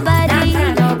tell nobody.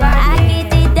 I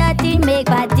get it dirty, make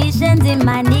partitions in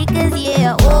my knickers,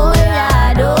 yeah. Oh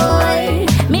Lord, oh.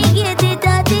 Me get it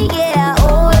dirty, yeah.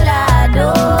 Oh Lord,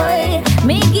 oh.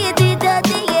 Me get it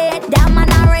dirty, yeah. That man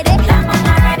already, that man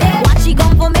already. What she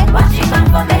come for me? What she come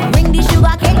for me? Bring the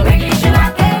sugar cane, bring the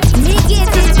sugar cane. Me get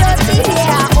it dirty,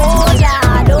 yeah. Oh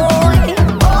Lord, oh.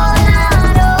 Oh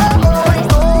Lord, oh.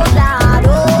 Oh Lord,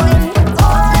 oh. Oh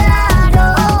Lord, oh.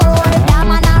 That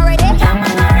man already, that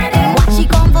man already. What she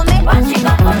come for me? What she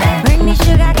come for me? Bring the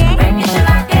sugar cane, bring the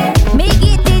sugar cane. Me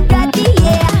get it dirty,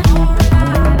 yeah.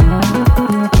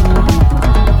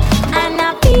 And I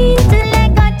feel to let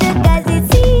go to 'cause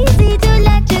it's easy to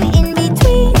let you in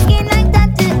between skin like that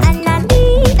too. And I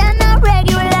need an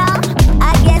irregular. I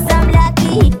guess I'm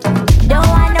lucky. Don't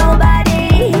want nobody,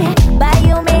 but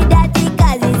you made that tea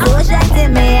 'cause it's ocean to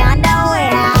me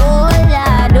underwear. Oh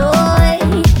Lord, oh.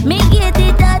 Me get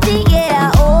it dirty,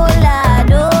 yeah. Oh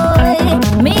Lord, oh.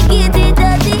 Me get it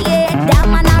dirty, yeah. That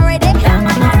man already, that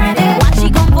man already. What she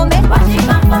come for me? What she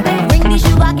come for me? Bring the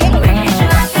sugar cane, bring the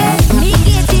sugar cane. Me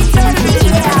get it dirty,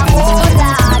 yeah. Oh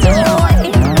Lord,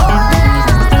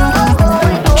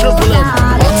 oh. Triple M,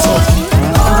 what's up?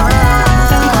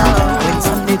 When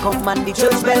Sunday come and the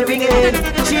church bell ringing,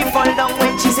 she fall down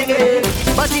when she singing.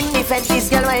 But in the fence, this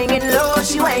girl whining low,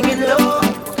 she whining low.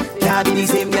 Yeah, be the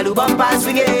same girl who bumper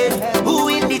swinging, who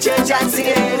in the church and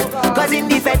singing. 'Cause in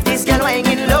the fence, this girl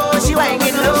whining low, she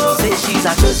whining low. Say she's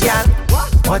a church girl,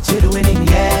 what you doing in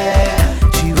here?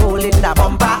 She rolling the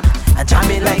bumper and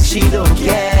jamming like she don't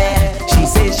care. She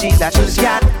says she's a church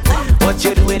girl, what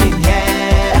you doing in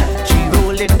here? She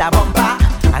rolling the bumper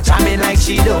and jamming like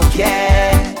she don't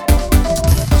care.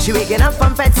 She waking up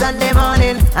from fed Sunday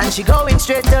morning and she going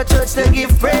straight to church to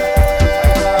give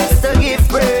praise, to give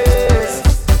praise.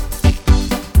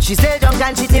 She stay drunk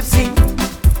and she tipsy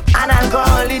and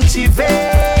alcohol in she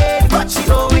vein, but she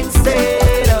going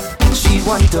straight up. She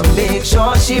want to make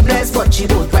sure she blessed, but she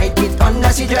don't write it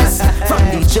under she dress. From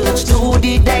the church to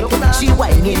the deck, she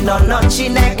whining on she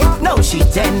neck. Now she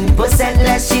 10%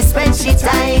 less, she spend she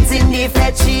times in the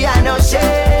fed. She a no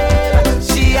shame,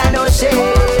 she a no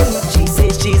shame. She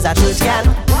says she's a church girl,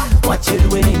 what you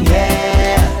doing in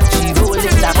here? She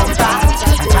rolling the bumper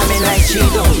and jamming like she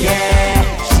don't care.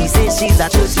 She says she's a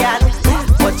church girl,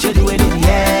 what you doing in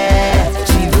here?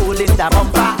 She rolling the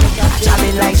bumper and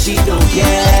jamming like she don't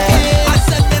care. I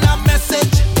send in a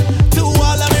message to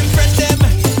all of them friends them.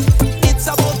 It's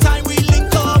about time we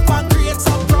link up and create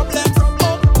some problem.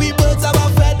 Oh, we birds of a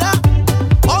feather,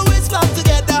 always club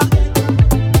together.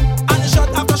 And shot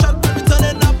after shot, we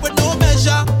turning up with no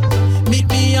measure. Meet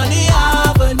me on the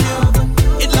avenue,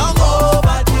 it long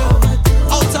overdue.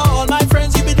 Out to all my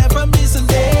friends, you be there for me since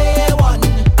day one.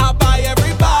 I buy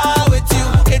everybody.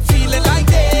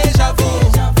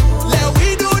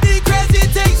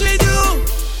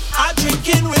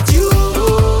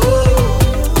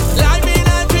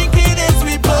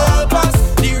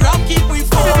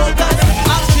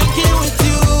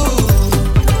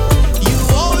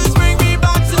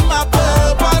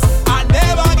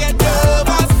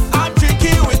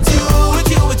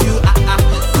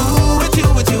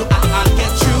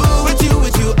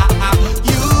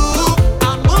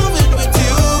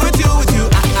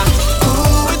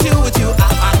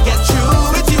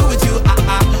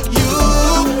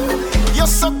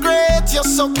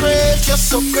 you're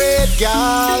so great,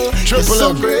 girl. You're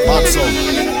so great.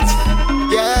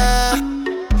 Yeah.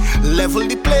 Level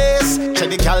the place. Check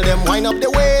the girl them wind up the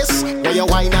waist. Where you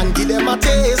wine and give them a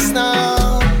taste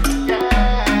now.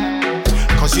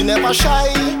 Cause you never shy.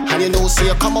 And you know say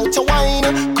you come out to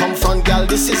wine. Come front, girl,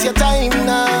 this is your time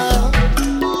now.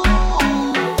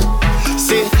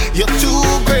 Say you're too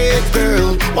great,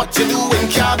 girl. What you doing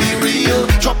can't be real.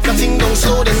 Drop the thing down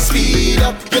slow, then speed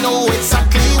up. You know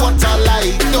exactly what I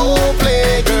like. Don't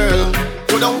play, girl.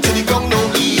 Go down to the ground,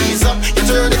 no ease up. You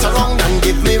turn it around and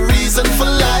give me reason for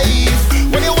life.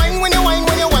 When you whine, when you whine,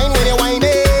 when you whine, when you whine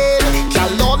it.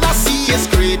 Girl, all I see is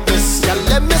greatness. Girl,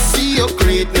 let me see your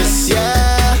greatness,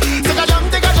 yeah. Take a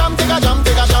jump, take a jump, take a jump,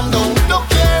 take a jump down. Don't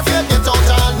care if you get out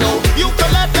or no. You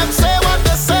can let them say what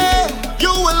they say.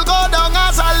 You will go down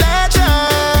as a legend.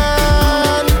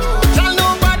 Girl,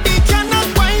 nobody cannot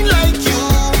whine like you.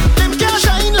 Them can't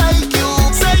shine like you.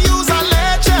 Say you's a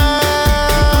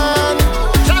legend.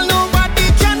 Girl, nobody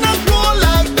cannot go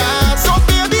like that. So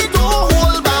baby, don't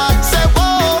hold back. Say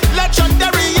whoa,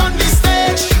 legendary on the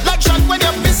stage. Like John when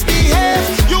you misbehave.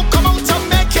 You come out to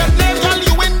make your name. Girl,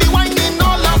 you win the wine in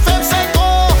all of them. Say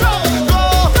go, go, go,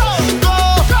 go,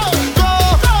 go, go.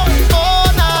 Oh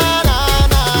na na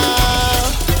na.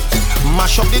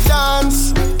 Mash up the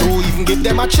dance. Don't even give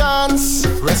them a chance.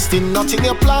 Resting not in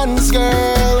your plans,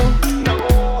 girl.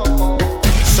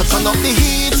 So turn up the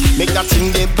heat. Make that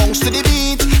thing they bounce to the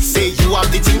beat. Say you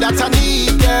have the thing that I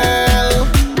need, girl.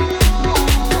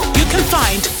 You can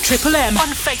find Triple M on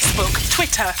Facebook,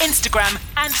 Twitter, Instagram,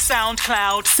 and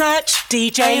SoundCloud. Search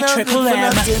DJ Triple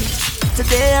M.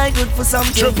 Today I good for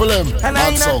something. Triple M, and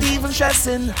I that's not all. even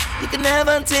stressing. You can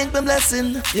never take the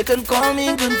blessing. You can call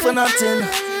me good for nothing.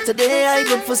 Today I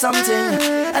good for something,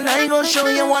 and I gonna show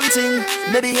you one thing.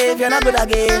 My behavior not good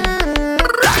again.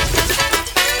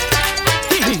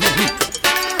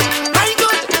 I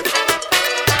good.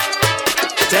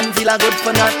 Them feel a good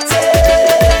for nothing.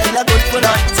 Feel a good for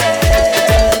nothing.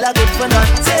 Feel a good for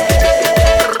nothing.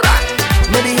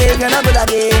 My behavior not good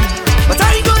again, but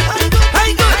I good. I good.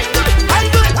 I good. I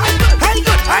good.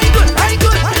 I good. I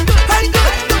good. I good.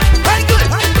 I good.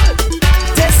 I good.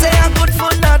 They say I'm good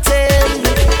for nothing.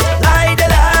 Lie the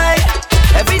lie.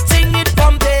 Everything it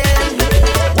pumping.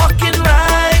 Walking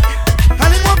right.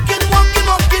 And it walking, walking,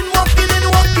 walking, walking and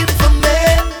walking for me.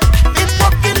 It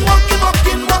walking, walking,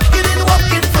 walking, walking and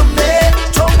walking for me.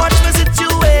 So much my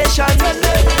situation.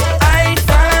 I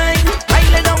find I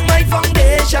lay down my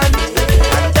foundation.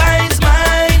 And time's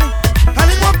mine. And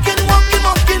it walking, walking,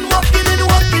 walking, walking and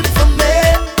walking for me.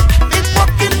 It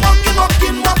walking, walking,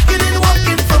 walking, walking and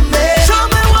walking for me. Show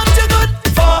me what you're good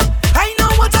for. I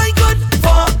know what I good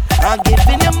for. I'm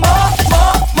giving you more,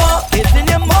 more, more. Giving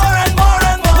you more and more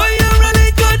and more. What you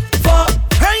really good for?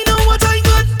 I know what I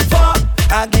good for.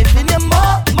 I'm giving you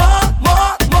more, more,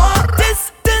 more, more.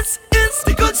 This is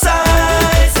the good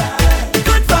side.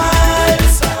 Good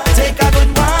vibes. Take a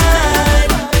good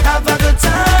wine. Have a good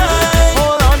time.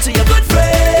 Hold on to your good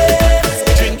friends.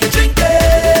 Drink it,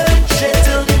 shit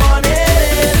till the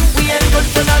morning. We ain't good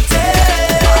for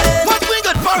nothing. What we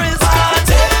good for is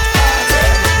party.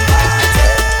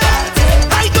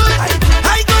 I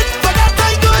good, for that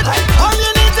I good. All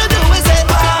you need to do is say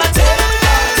party.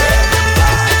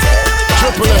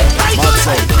 Triple M, I mad good,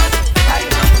 sound.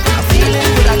 I'm feeling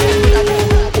good again.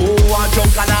 Oh, I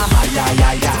jump and a high,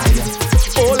 high, high.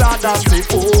 Oh, Lord, I say,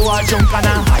 oh, I jump and a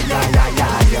high, high, high,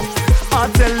 high. I'm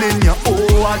telling you,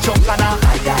 oh, I jump and a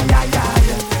high, high, high,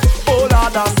 high. Oh,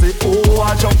 Lord, I say, oh, I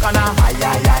jump and a high,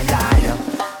 high, high, high.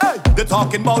 Hey, they're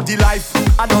talking about the life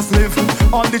I just live,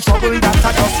 all the trouble that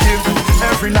I just give.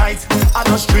 Every night I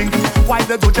just drink. Why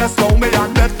they do just know me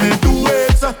and let me do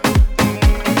it?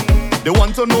 They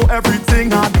want to know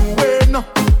everything I'm doing.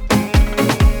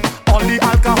 All the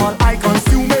alcohol I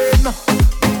consuming.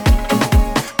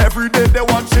 Every day they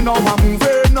watching how I'm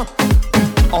moving.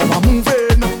 How I'm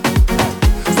moving.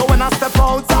 So when I step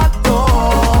out that door,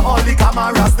 all the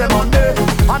cameras them on me.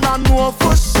 And I know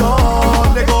for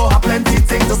sure they go have plenty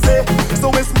things to say.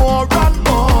 So it's more and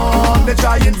more they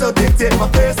trying to dictate my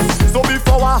pace. So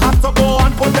before I have to go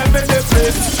and put them in their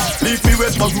place, leave me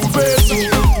with my groove.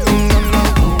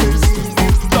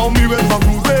 Down me with my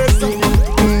groove.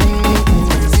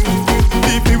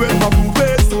 Leave me with my groove.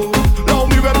 Down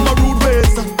me with my rude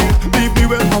ways. Leave me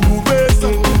with my rude ways.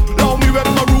 Down me with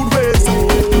my rude ways.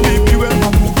 Leave me with my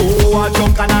rude. Oh, I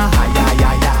jump and a high, high,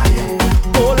 high, high.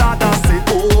 Oh, Lord, I say,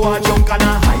 oh, I jump and a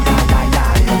high, high, high,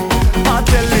 high. I'm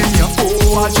telling you,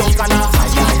 oh, I jump and a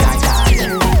high, high, high, high.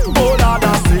 Oh, Lord, I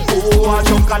say, oh, I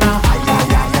jump and a high, high,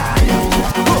 high, high.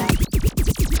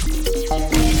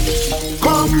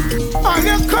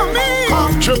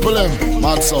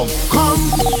 Mad song. Come,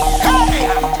 hey,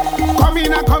 come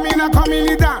in the dance. Come in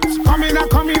the set. Come in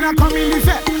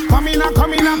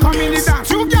the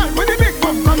dance. You girl with the big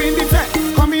bum, come in the set.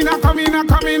 Come in the dance. Come in the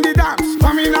set.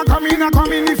 Come in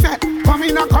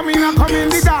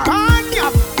the dance. On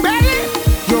your belly,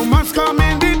 you must come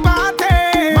in the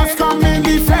party. Must come in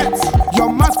the set. You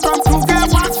must come to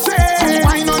get what's it.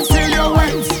 Why not till your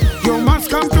wings? You must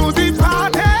come to the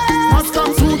party. Must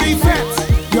come to the set.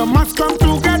 You must come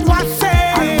to get what's it.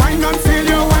 And why not till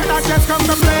your wings? I just come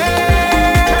to play.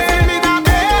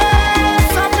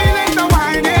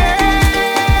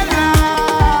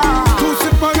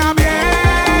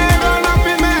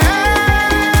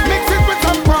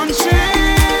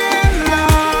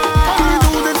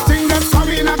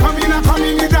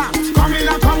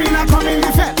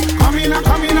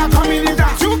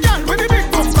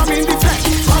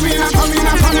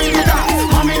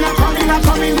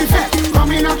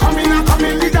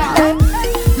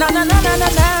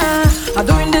 I'm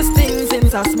doing this thing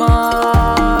since I'm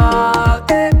small.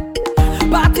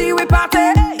 Party we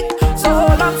party, so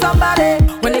hold on somebody.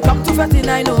 When it come to 13,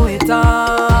 I know it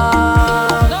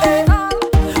all.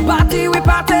 Party we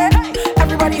party,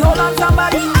 everybody hold on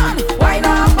somebody. Wine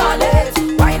up on it,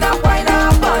 wine up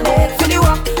on it. For the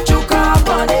walk, choke up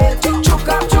on it, choke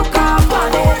up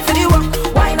on it. For the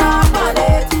walk, wine up on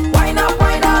it, wine up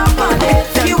on it.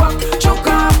 For the walk, choke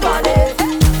up on it.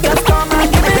 Just come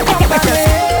and give me company.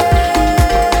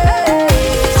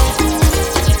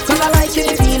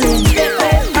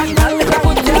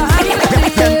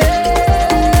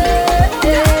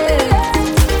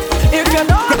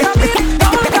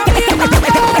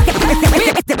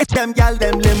 Them gal,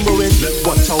 them limboing.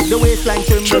 Watch out the waistline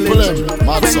trembling.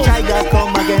 When Tiger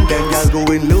come again, them gal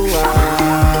going lower.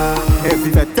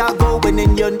 Every feta going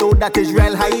in, you know that is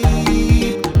real high.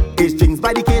 It's drinks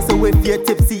by the case, so if you're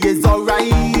tipsy, it's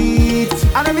alright.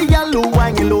 And every gal who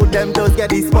whining low, them does get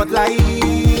the spotlight.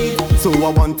 So I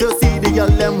want to see the gal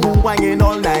them who whining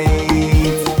all night.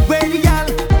 Where the gal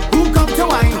who come to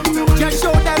wine, just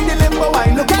show them the limbo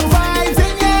wine. Look at vibes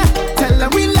in ya, tell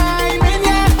them we lime in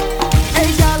ya.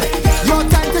 Hey gal, your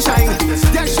time to shine.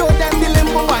 Just show them the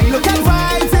limbo wine. Look at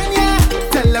vibes in ya,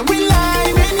 tell them we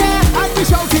lime in ya. And we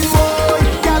shouting boy,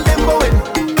 gal limbo in.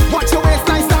 Watch your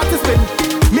waistline start to spin.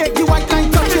 Make the white line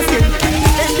touch your skin.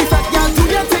 In the fat gal, do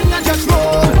your thing and just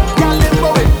roll. Gal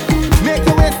limbo in. Make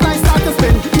your waistline start to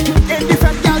spin. In the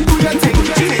fat gal, do your thing.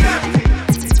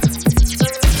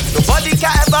 Nobody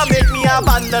can ever make me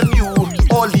abandon you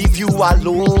or leave you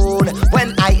alone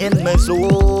when I in my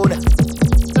zone.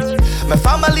 My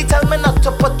family tell me not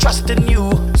to put trust in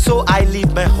you, so I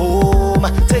leave my home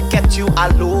to get you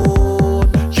alone.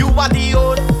 You are the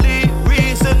only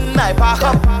reason I back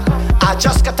up. I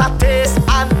just got a taste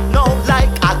and know like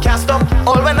I can't stop.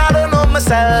 All when I don't know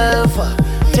myself,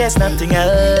 there's nothing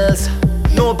else,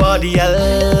 nobody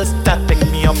else that pick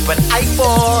me up when I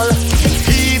fall.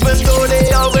 Even though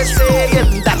they always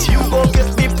saying that you gon'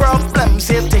 give me problems,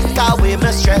 you take away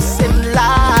my stress in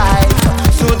life.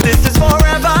 So this is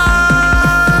forever,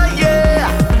 yeah.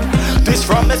 This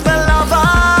promise my lover,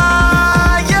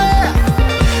 yeah.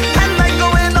 And I'm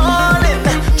going all in.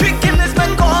 Drinking is my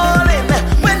calling.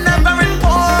 Whenever it's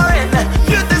pouring,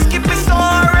 you just keep me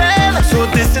soaring. So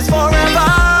this is forever,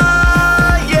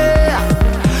 yeah.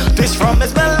 This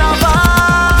promise my lover,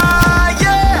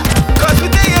 yeah. Cause we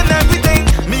day and everything,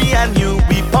 me and you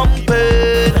we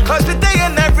pumping. Cause we day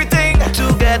and everything,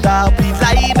 together we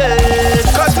vibing.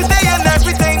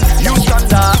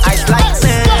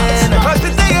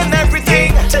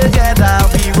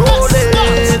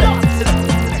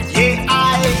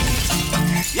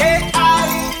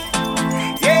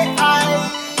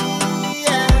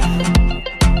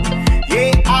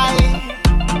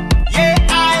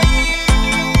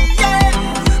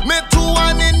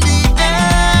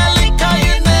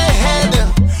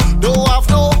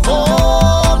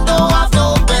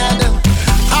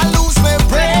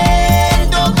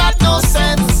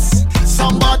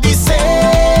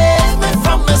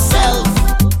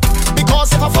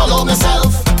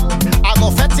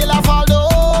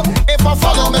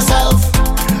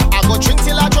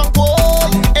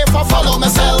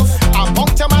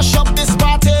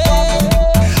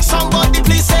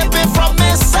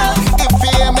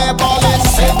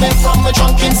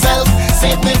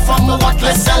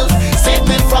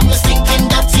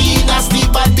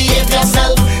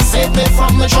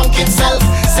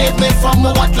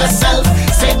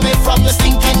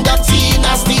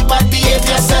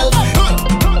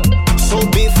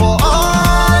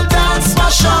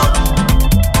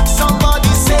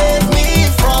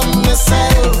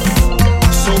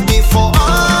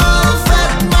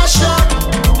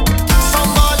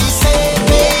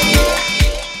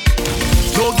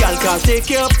 I'll take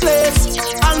your place.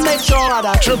 I'll make sure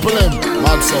that Triple M,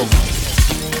 mad song.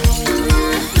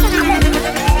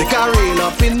 they can rail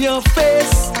up in your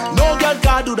face. No girl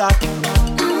can do that.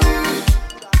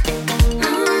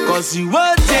 Cause you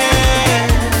were there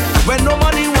when no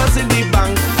money was in the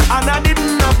bank, and I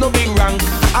didn't have no big rank,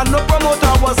 and no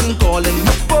promoter wasn't calling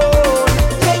my phone.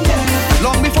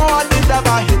 Long before I did have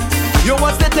a hit, you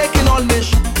was the taking all me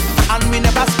shit, and we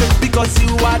never split because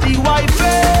you are the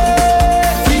wifey.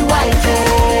 The wifey.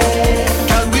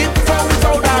 Girl,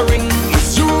 without a ring,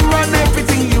 it's you run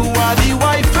everything. You are the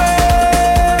wifey.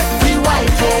 The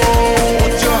wifey.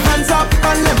 Put your hands up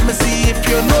and let me see if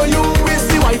you know you is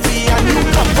the wifey, and you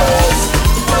come first.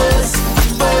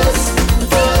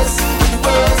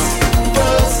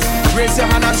 Raise your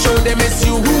hand and show them it's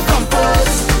you who come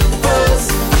first.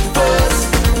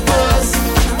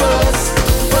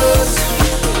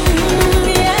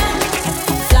 Yeah.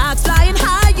 Flags flying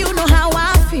high, you know how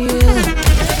I feel.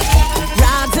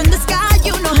 Rags in the sky,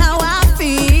 you know how I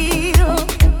feel.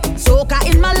 Soca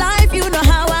in my life, you know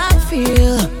how I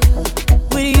feel.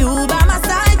 With you by my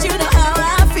side, you know how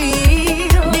I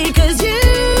feel. Because you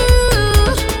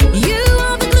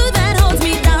are the glue that holds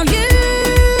me down. You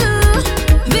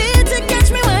there to catch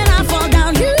me when I fall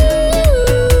down. You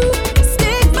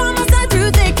stick by my side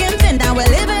through thick and thin. Now we're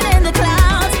living in the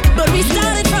clouds, but we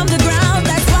started from the ground.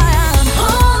 That's why I'm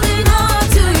holding on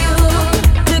to you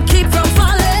to keep from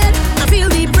falling. I feel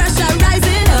the pressure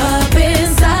rising up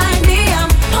inside me.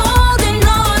 I'm holding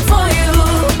on for you.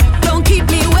 Don't keep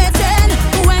me waiting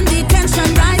when the tension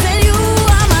rises. You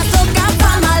are my soca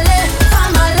family,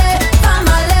 family,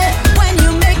 family. When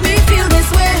you make me feel this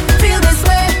way, feel this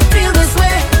way, feel this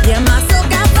way. Yeah, my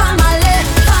soca family,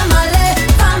 family,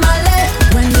 family.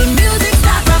 When the music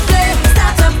starts to play,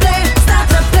 start to play, start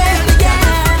to play, yeah.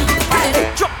 Hey,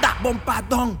 drop that bumper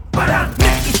down.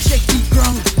 Make it shake the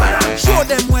ground. Show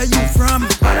them where you from.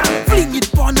 Fling it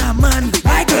on a man.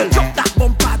 My girl, drop that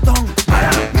bumper down.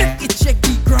 Make it shake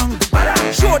the ground.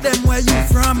 Show them where you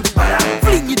from.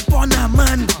 Fling it on a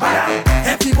man.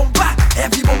 Heavy bumper,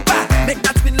 make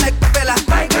that spin like propeller.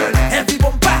 My girl, heavy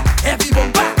bumper,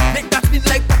 make that spin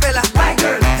like propeller. My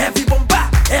girl, heavy bumper,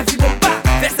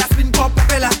 best that spin called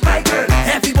propeller. My girl,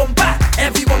 heavy bumper,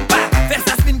 best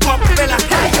that spin called propeller.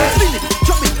 Spin it,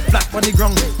 drop it, flat on the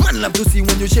ground. Man love to see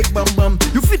when you shake bum bum.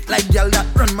 You fit like gal that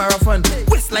run marathon.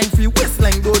 Waistline free,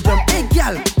 waistline go jump. Hey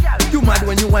gal, you mad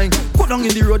when you whine. Go down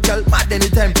in the road, gal, mad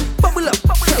anytime. Bubble up,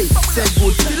 hey, say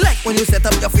good. You like when you set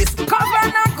up your face. Cause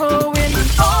when I'm going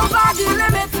over the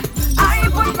limit, I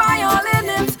put my all in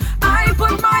it. I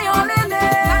put my all in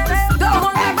it. Don't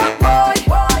hold me back, boy.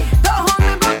 Don't hold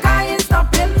me back, I ain't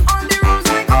stopping. On the rules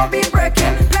I go be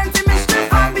breaking. Plenty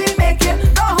mischief I be making.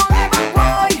 Don't hold me back,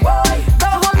 boy.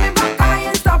 Don't hold me back, I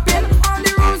ain't stopping. On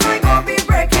the rules I go be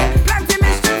breaking. Plenty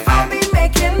mischief I be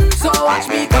making. So watch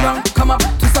me go down, come up,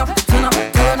 twist up,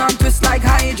 turn and twist like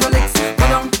hydraulics. Go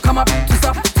down, come up, twist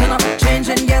up, turn up, change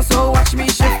and guess. So watch me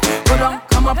shift. Go down,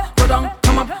 come up, go down,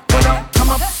 come up, go down, come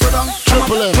up, go down, come up,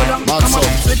 go down, come up,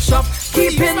 switch up,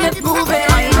 keeping it moving.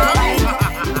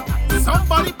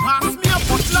 Somebody pass me a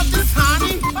bottle of this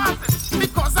honey,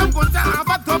 because I'm going to have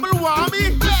a double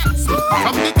whammy.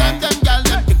 From the time them gal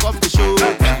them pick up the show,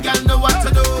 them gal know what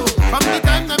to do. From the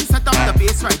time them set up the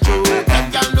bass right show,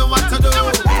 them gal know what to do.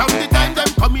 From the time them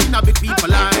come in a big people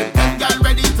line, them gal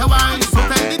ready to wine. So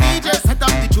tell the DJ set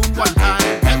up the tune one time,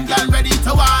 them gal ready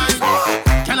to wine.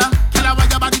 Killer, where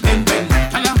your body bend.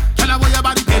 Killer, where your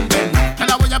body bend.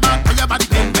 Killer, where your body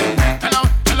bend. Killer,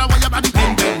 where your body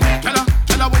bend.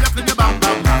 Killer, where you fling your bam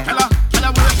bam. Killer,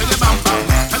 where you fling your bam bam.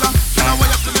 Killer, where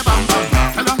you fling your bam bam.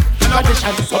 Killer.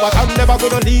 So but I'm never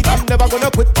gonna leave, I'm never gonna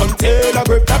quit until I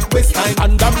grip that waistline.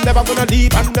 And I'm never gonna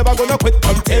leave, I'm never gonna quit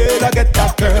until I get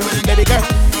that girl, baby girl.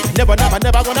 Never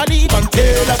gonna leave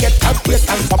until I get that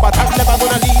waistline. So but I'm never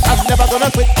gonna leave, I'm never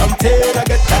gonna quit until I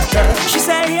get that girl. She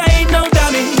say I ain't no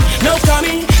dummy, no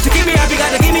dummy. To keep me happy,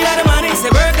 gotta give me a lot of money.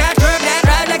 Say work that,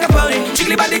 ride like a pony.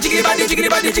 Jiggly body, jiggly body, jiggly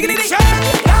body, jiggly body.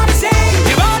 Gotta say,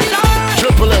 your body line.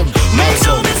 Triple M, make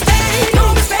no mistake,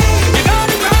 no mistake. You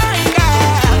gotta grind,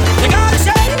 girl. You gotta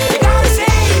say,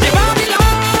 your body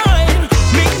line.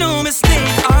 Make no mistake,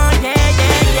 oh yeah.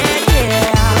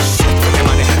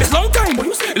 It's long time,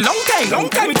 boys. Long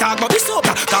time we talk about this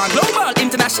soca. Gone global,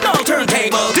 international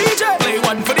turntable. DJ play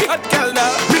one for the hot girl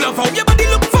now. Me love how your body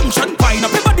look function. Wind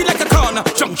up your body like a corner.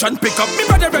 Junction, pick up me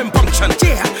brother and function.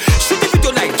 Yeah, shoot the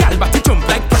video like gal, but it jump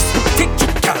like press. Take you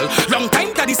gal. Long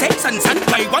time daddy say sun.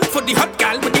 Play one for the hot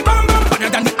gal with the bam bam. Better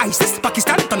than the ISIS,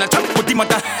 Pakistan, Donald Trump with the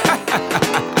mother.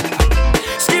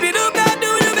 Skibby doo da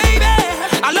do you baby.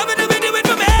 I love it if you do it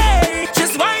for me.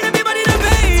 Just wind up your body,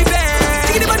 baby.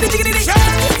 Jiggy body,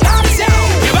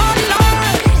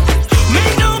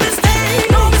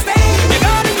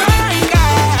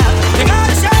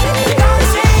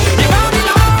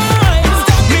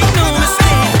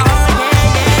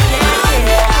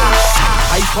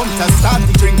 start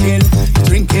the drinking, the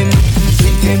drinking, the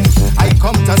drinking. I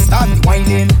come to start the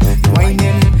whining, the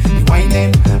whining, the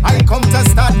whining. I come to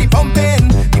start the pumping,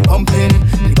 the pumping,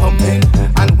 the pumping.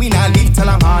 And we not leave till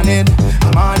I'm morning,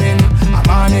 I'm morning, I'm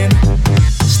morning.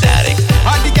 Static.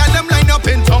 All the girls them line up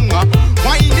in tongue,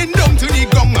 winding down to the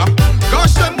gong.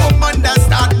 Gosh, them woman that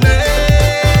start me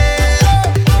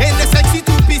in the sexy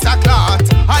two-piece of cloth.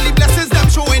 All the blessings them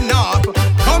showing up.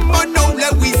 Come on now,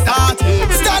 let we start.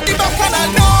 Start the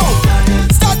bacchanal now.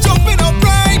 Start jumping up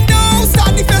right now.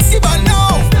 Start the festival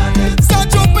now. Start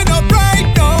jumping up right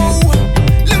now.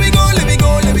 Let me go, let me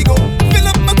go, let me go. Fill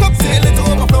up my cup till it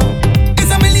overflow.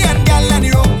 It's a million gal on the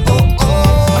road. Oh,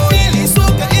 oh. I'm feeling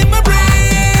soca in my brain.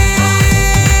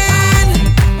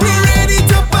 We're ready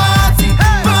to party,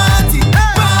 party,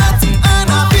 party. And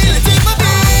I feel it in my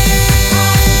veins.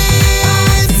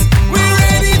 We're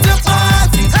ready to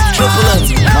party,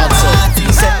 party, party.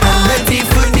 Set and ready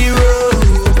for the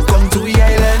road. Come to the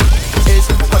island. It's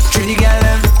hot Trinity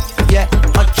Island. Yeah,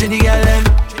 hot Trinity Island.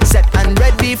 Set and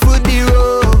ready for the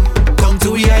road. Come to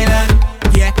the island.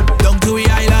 Yeah, down to the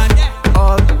island.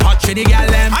 All hot Trinity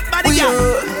Island.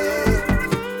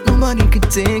 Nobody could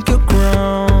take your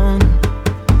crown.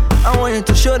 I want you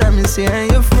to show them and say where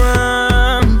you're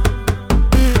from.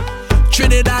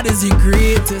 Trinidad is the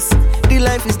greatest. The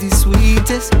life is the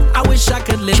sweetest. I wish I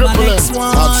could live my next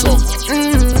one.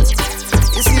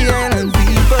 You see, island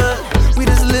people, we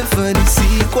just live for the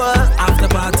sequel. After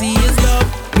party is love.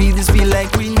 We just feel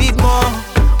like we need more.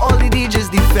 All the DJs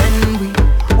defend we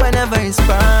whenever it's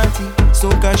party.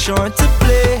 Soca short to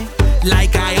play.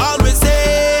 Like I always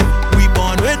say, we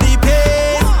born with the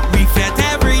pace. We fet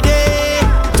every day.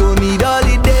 Don't need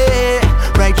holiday.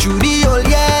 Right through the whole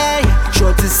year.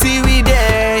 Short to see we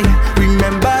there.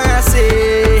 Remember I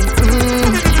say,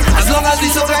 as long as we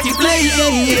soca keep playing,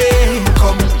 yeah.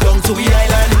 Come down to the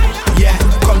island, yeah.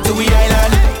 Come to the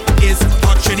island, it's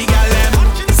hot Trinity Island.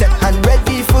 Set and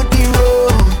ready for the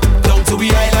road. Down to the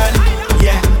island,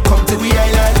 yeah. Come to the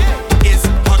island, it's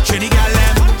hot Trinity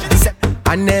Island. Set,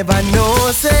 I never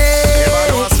know, say,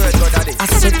 I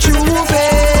said you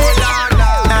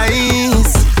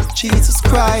nice, Jesus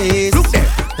Christ. Look there,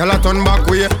 y'all a turn back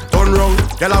way, turn round.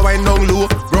 Y'all a wind down low,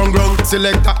 ground.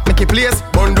 Selector, make it place,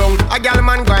 bun down. A gal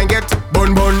man go and get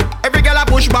bun. Every gal a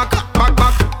push back,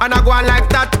 and I go on like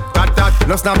that.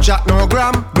 No Snapchat, no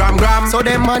gram. So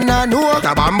them man a know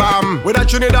the bam. With a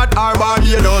Trinidad or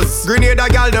Barbados, Grenada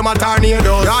gal them a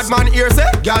tornadoes. Yard man here say,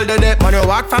 gal the dead man you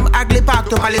walk from Agley Park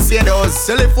to Palisades.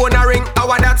 Telephone a ring, how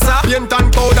that sir? Paint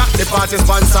and powder, the party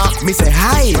sponsor. Me say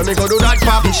hi, when me go do that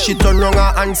pop. This shit turn wrong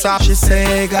and answer. She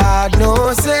say God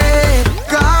knows it,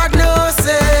 God knows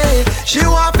it. She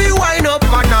want me wind up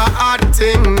on a hot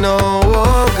thing, no.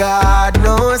 Oh, God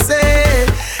knows it,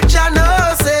 Jah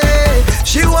knows it.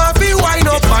 She want me wind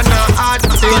up on a hot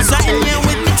thing. Cause I'm here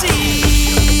with me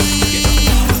team.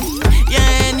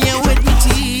 Yeah, and here with me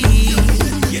team.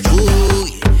 Oh,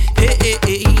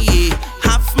 hey.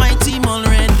 Half my team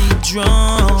already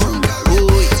drunk.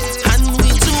 Oh, and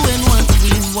we doing what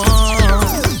we want.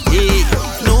 Yeah,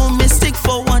 no mistake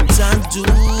for what I do.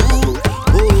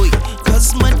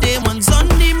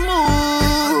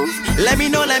 Let me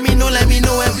know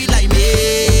every line.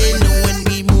 Know when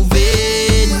we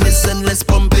moving. Listen, let's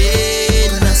pump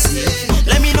it.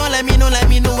 Let me know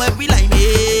every line.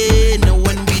 Know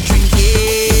when we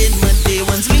drinking. My day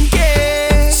one's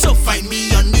linking. So find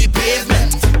me on the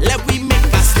pavement. Let we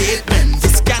make a statement.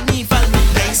 This carnival me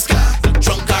nice car.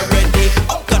 Drunk already.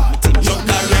 Oh God, my team drunk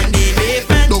already.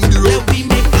 Pavement. Let we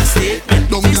make a statement.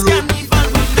 This carnival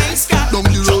me nice car.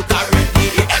 Drunk already.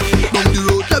 Down the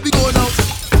road, let me go now.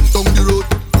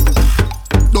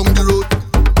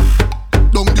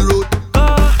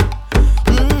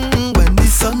 When the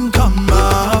sun come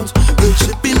out, we're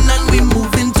tripping and we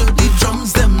moving to the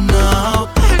drums them now.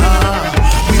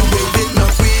 We waving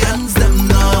up we hands them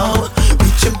now. We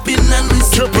tripping and we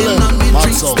sipping and we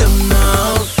drinks them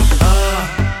now.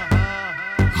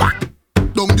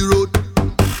 Down the road,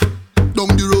 down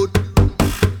the road,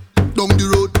 down the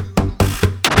road,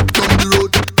 down the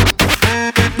road,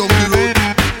 down the road,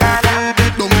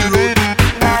 down the road,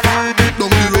 down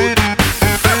the road,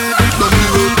 down the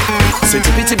road. Say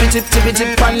tippy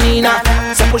panina.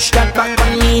 Say push that back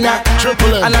on me now.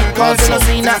 And I'm causing a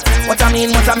scene. What I mean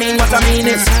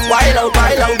is wild out.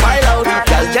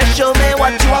 Girl, just show me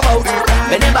what you about.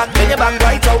 Bend it back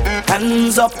right out.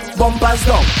 Hands up, bumpers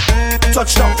down.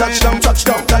 Touchdown.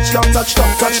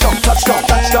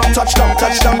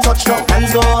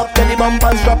 Hands go up, then the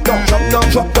bumpers drop down.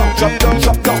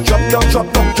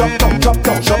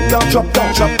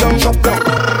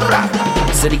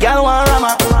 So the girl want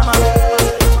rama.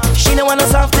 She She don't want no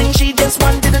soft thing, she just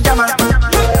wanted a drama.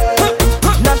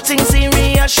 Nothing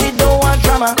serious, she don't want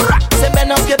drama. Say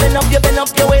bend up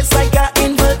your waist like a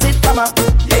inverted comma.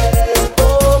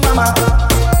 Oh mama,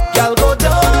 y'all go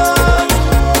down,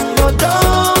 go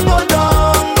down, go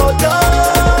down, go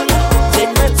down.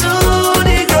 Take me to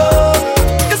the ground.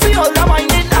 You see all the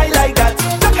whining, I like that.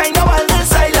 The kind of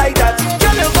wildness, I like that.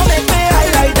 Girl, you come make me,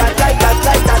 I like that, like that,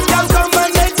 like that. Girl, come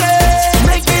and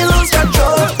make me lose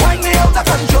control. Wind me out of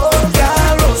control,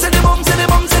 girl. See the boom, see the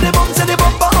boom, see the boom, see the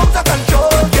boom, but out of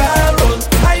control, girl.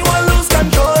 I want lose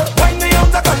control. Wind me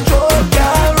out of control,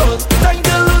 girl. Time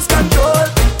to lose control.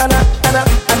 And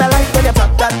I like when you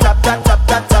tap that, tap that, tap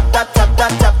that, tap that, tap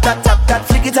that, tap that, tap that,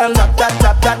 flick it and tap that,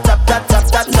 tap that, tap that, tap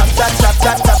that, tap that, tap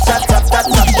that, tap that, tap that,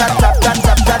 tap that, tap that,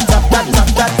 tap that, tap that, tap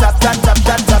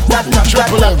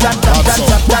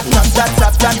that, tap that, tap that,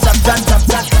 tap that, tap that, tap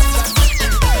that.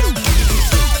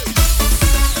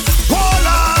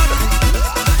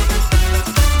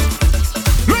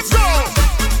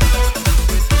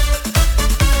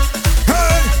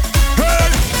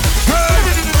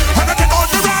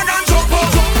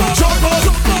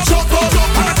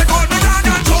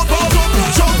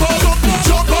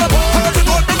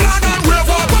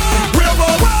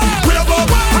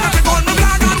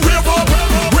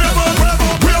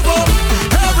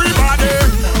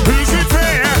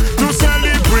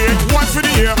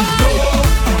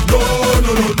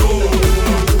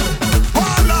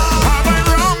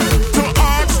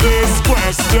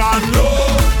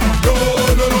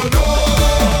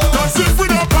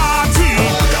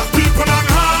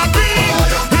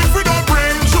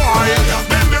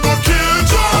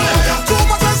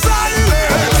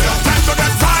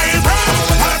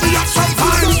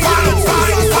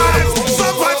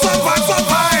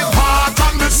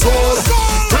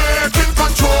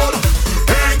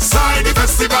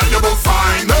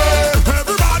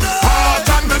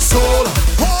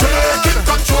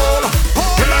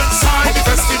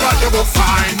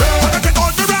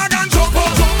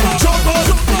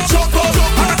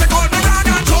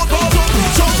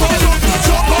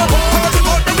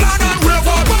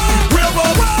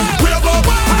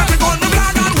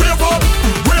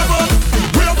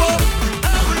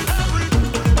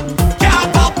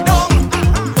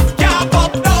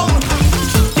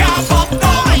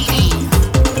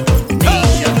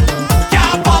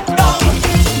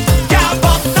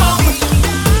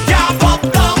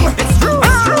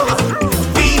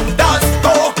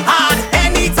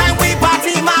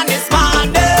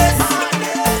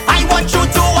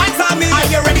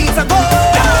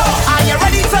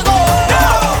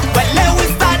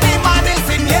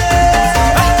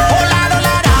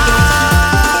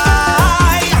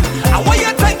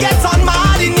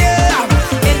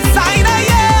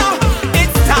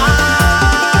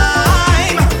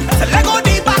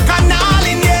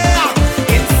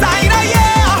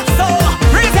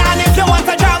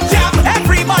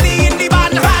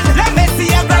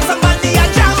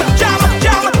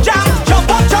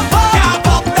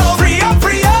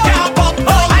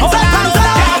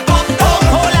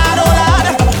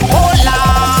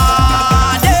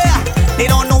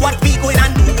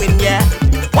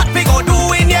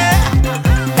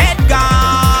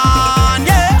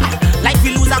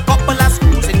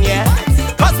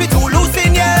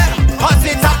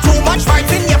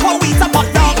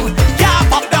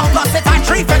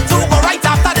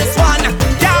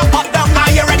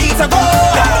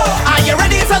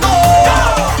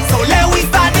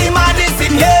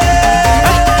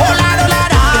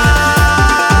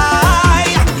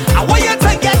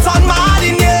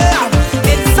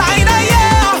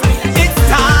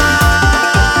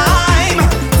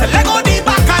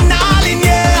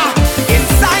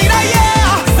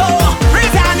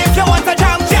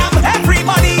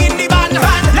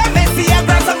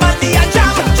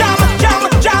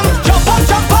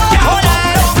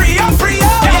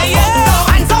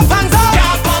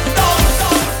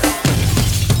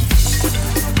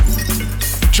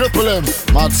 Triple M,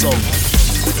 mad song.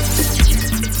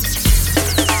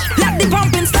 Let the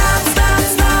pumping start, start,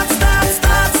 start, start,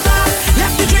 start, start.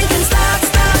 Let the drinking start,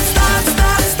 start, start,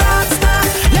 start, start, start.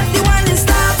 Let the whining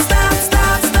start, start,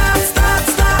 start, start, start,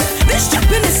 start. This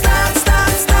jumping is start, start,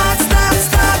 start, start,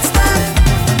 start, start.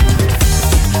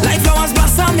 Like flowers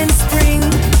blossom in spring,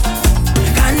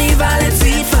 carnival and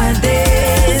sweet for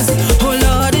days. Oh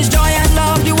Lord, it's joy and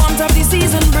love the warmth of the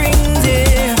season brings.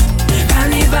 Yeah,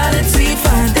 carnival and sweet for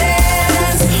days.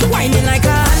 Whining like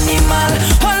an animal.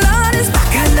 Oh Lord, it's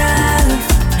bacchanal.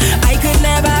 I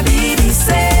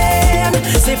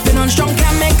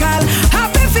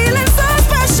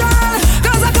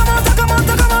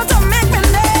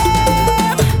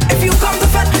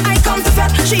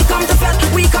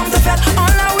fet, we come to fet. All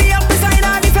our way up beside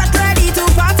our fet, ready to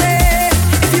party.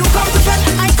 If you come to fet,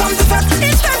 I come to fet.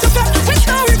 It's time to fet, with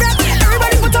no regret.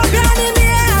 Everybody put up your hand in the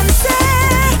air and say,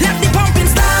 let the pumping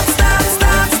start, start,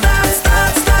 start, start,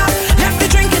 start, start. Let the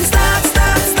drinking start,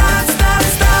 start, start, start,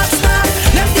 start, start.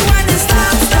 Let the whining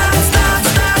start, start, start,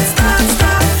 start, start,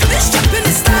 start. This jumping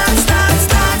is start, start,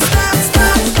 start,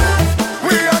 start, start.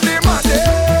 We are the maddest.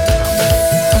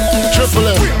 Triple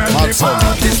M, hot song.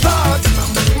 Party start,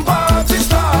 party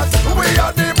start. We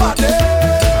are the baddest.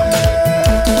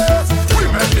 We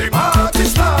make the party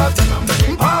start,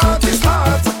 party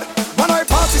start. When I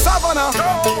party Savannah,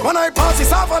 when I party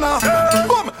Savannah,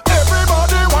 boom!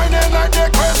 Everybody whining like they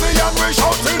crazy and we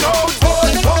shouting out,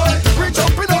 boy, boy. We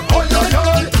jumping up, boy, boy,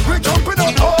 boy. We jumping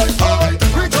up, boy, boy.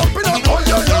 We jumping up, boy,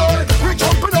 boy, boy. We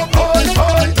jumping up, boy,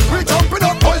 boy. We jumping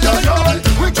up, boy, boy, boy.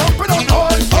 We jumping up,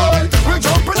 boy, boy. We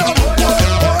jumping up, boy,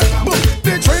 boy. Boom!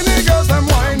 The trainee girls them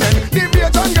whining, the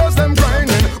Bajan girls them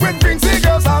grinding, with Princey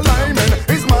girls are liming.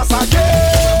 It's mass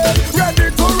again, ready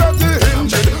to rev the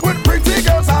engine, with pretty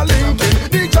girls are linking.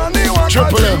 The Johnny Walker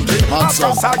Triple M, drinking, hot of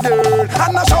course song. again,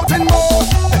 and I'm shouting more.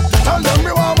 Tell them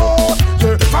we want more.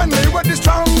 Yeah, find me with the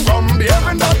strong rum,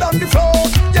 behaving bad on the floor.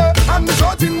 Yeah, and I'm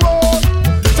shouting more.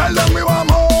 Tell them we want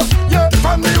more. Yeah,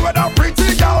 find me with a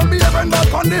pretty girl, behaving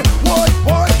bad on the boy,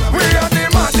 boy. We are the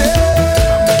maddest.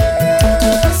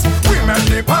 We make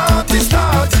the party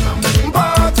start,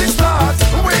 party start.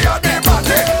 We are the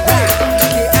maddest.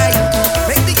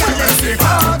 Make the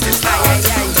party start.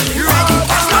 You are the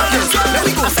maddest. Let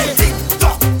me go. Say tick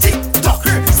tock,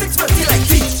 6:30 like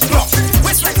tick tock.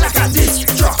 West like a disc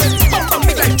drop. Bum bum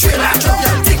big like trailer drop.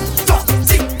 Yeah, tick tock,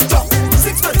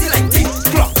 6:30 like tick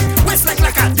tock. West like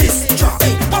a disc drop.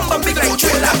 Bum bum big like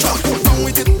trailer drop. Down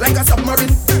with it like a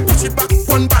submarine. Push it back,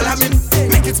 one ball I'm in.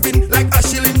 Make it spin like a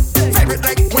shilling. Vibrate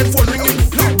like when phone ringing.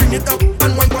 Now bring it up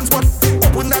and one spot.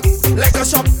 Open that like a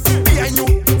shop. Behind you,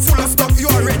 full of stuff. You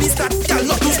already start. Y'all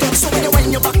not too stuck. So when you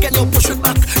wind your back and you push it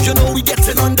back, you know we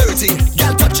getting on dirty.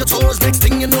 Y'all touch your toes. Next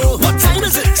thing you know, what time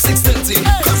is it? 6:30.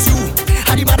 Cause you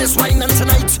had the baddest wine and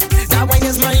tonight that wine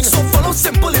is mine. So follow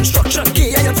simple instruction.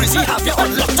 K and Frizzy have you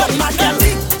unlocked on my girl.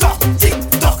 Tick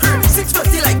tock,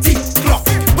 6:30 like tick tock.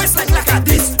 West like a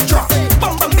disc drop.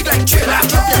 Bum bum big like trailer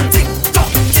drop. Yeah, tick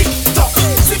tock,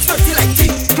 6:30 like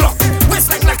tick tock. West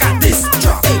like a disc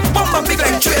drop. Bum bum big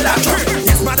like trailer drop.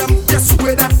 Yes madam, yes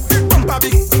with that. Bumper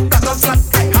big, that not flat.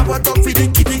 I have a dog for the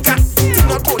kitty cat. It's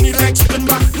not only like chicken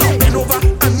back. Now bend over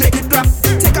and make it clap.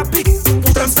 Take a pic,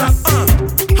 put them stop.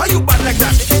 How you bad like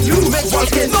that? You make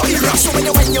volcano erupt. So when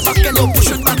you wind your back and you push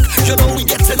it back, you know we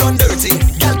getting on dirty.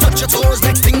 Girl touch your toes,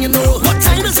 next thing you know, what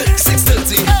time is it?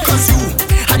 6:30. Cause you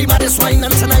had the baddest wine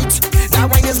and tonight that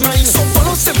wine is mine. So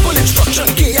follow simple instruction.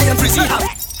 K and Frizzy have.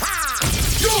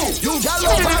 You gal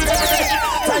over there,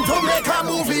 time to make a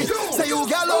movie. Say you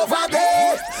gal over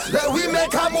there, let we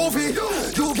make a movie.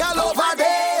 You gal over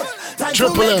there, time to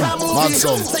Triple make M, a movie. hot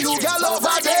song. Say you gal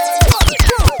over there. 1,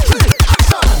 2, 3,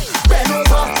 action. Bend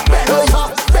over, bend over,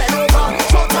 bend over.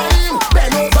 Showtime.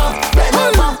 Bend over, bend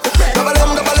over, bend over. Double M,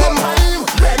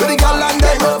 with the gal and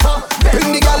them.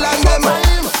 Bring the gal and them.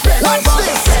 Watch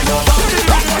this.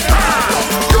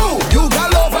 You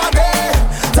gal over there,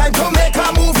 time to make a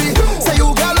movie. Say you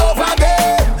gal over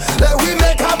there, let we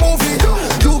make a movie.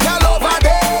 You gal over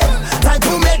there, time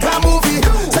to make a movie.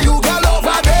 Say you gal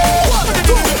over there. 1,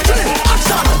 2, 3,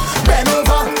 action. Bend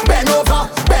over, bend over,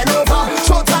 bend over.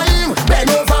 Showtime.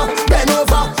 Bend over, bend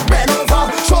over, bend over.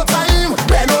 Showtime.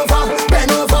 Bend over,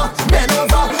 bend over, bend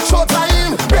over.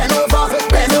 Showtime. Bend over,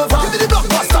 bend over. Give me the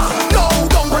blockbuster. No,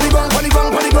 don't pon the ground, pon the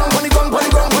ground, pon the ground, pon the ground, pon the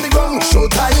ground, pon the ground.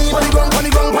 Showtime. Pon the ground, pon the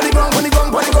ground, pon the ground, pon the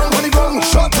ground, pon the ground, pon the ground.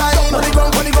 Showtime. Pon the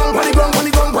ground, pon the ground, pon the ground, pon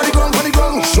the ground, pon the ground, pon the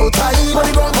ground. Showtime. Pon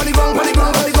the ground, pon the ground, pon the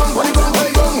ground, pon the ground, pon the ground, pon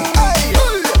the ground. Hey,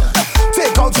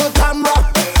 take out your camera,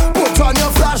 put on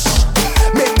your flash,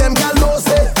 make them gal know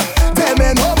say them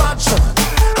ain't no match.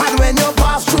 And when you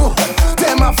pass through,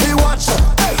 them have to watch.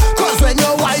 Cause when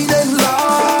you're whining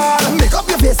loud, make up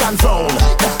your face and frown.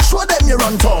 Show them you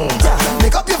run town.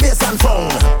 Make up your face and frown.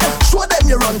 Show them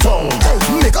you run town.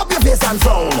 Make up your face and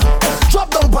frown. Drop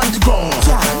down on the ground.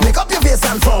 Make up your face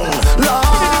and frown. Lord,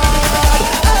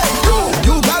 hey,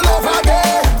 you gal over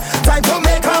there, time to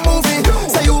make a movie.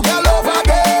 Say you gal over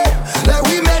there, let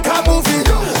we make a movie.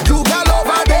 You gal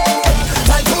over there,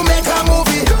 time to make a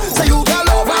movie. Say you gal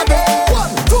over there. 1,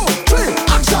 2, 3,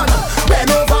 action.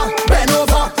 Bend over, bend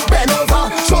over, bend over.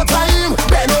 Showtime.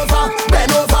 Bend over,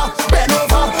 bend over, bend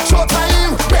over.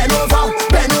 Showtime. Bend over.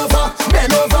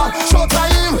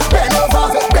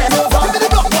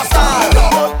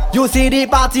 see the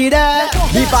party there,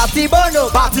 the party bono,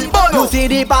 Party bono. You see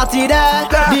the party there,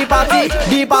 the party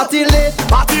lit, Party lit.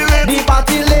 the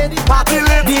party lit, Party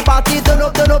lit. the party turn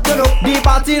up, the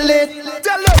party lit.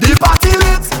 The party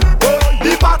lit.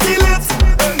 The party lit.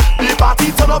 The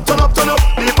party turn up.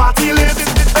 The party lit.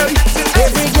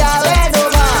 Every girl head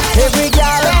over, every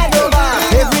girl head over,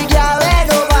 every girl head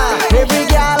over, every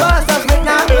girl wants to spring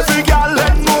now. Every girl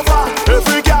head over.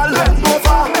 Every girl head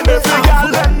over. Every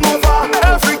girl head over.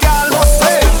 Every girl wants to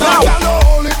spring now.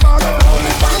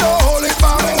 Hold it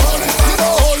back, hold it back,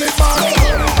 hold it back.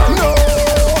 No,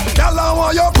 girl, I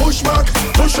want you push back,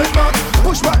 push it back,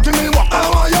 push back to me. I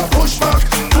want you push back,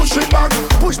 push it back,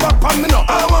 push back on me now.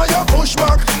 I want you push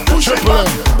back, push it back,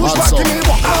 push back to me.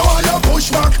 I want you push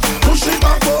back, push it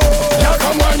back. Girl,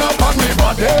 come wind up on me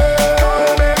body.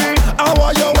 I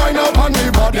want you wind up on me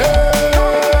body.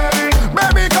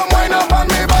 Baby, come wind up on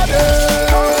me body.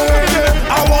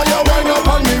 I want you wind up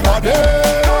on me body.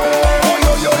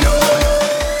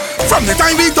 From the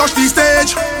time we touch the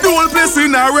stage, the whole place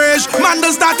in a rage. Man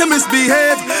don't start to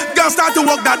misbehave, girls start to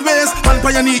walk that ways. Hand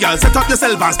on your knee, girl, set up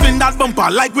yourself and spin that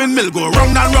bumper like windmill. Go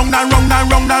round and round and round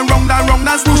and round and round and round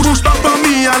and swoosh. Stop on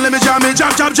me and let me jam it,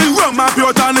 jam jam. She run my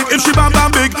pure tonic. If she bam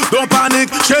bam big, don't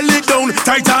panic. Shell it down,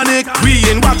 Titanic. We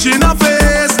ain't watching her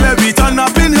face. Let me turn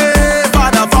up in here.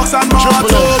 Father Fox and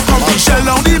Marto, come we shell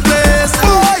down the place.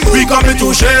 We coming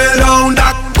to shell down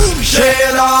that.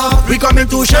 Shell down. We coming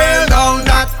to shell down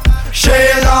that.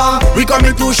 Shell down, we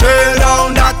coming to shell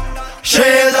down that.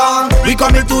 Shell down, we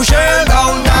coming to shell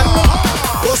down that.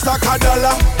 Go stack a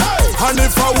dollar, and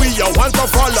if we you want to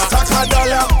follow, stack a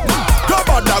dollar. Don't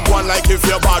bother go on like if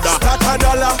you bother. Stack a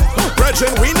dollar,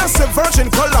 Virgin, we not say Virgin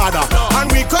Colada,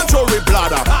 and we control we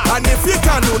bladder. And if you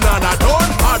can do nada, don't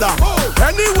bother.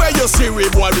 Anywhere you see we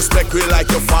boy, respect we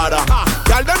like your father.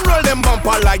 Girl, them roll them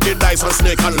bumper like the dice on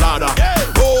snake and ladder.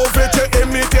 Move it to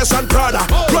imitation Prada.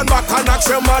 Run back and ask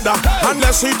your mother,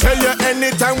 unless he tell you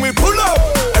anytime we pull up.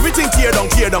 Everything tear down,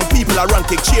 people are run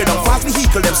kick, cheer down. Fast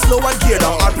vehicle, them slow and gear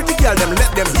down. All pretty girl, them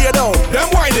let them hear down. Them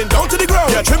winding down to the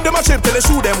ground. Yeah, trim them a chip till they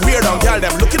shoot them weird down. Girl,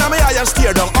 them looking at me eye and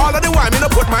steer down. All of the wine, me no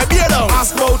put my beard down.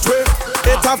 Ask about way,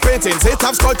 it have paintings, it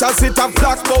have sculptures, it have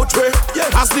black boat way.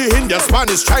 Ask the Indian,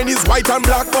 Spanish, Chinese, white and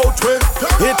black boat way.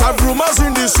 It have rumors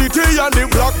in the city and the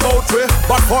black boat way.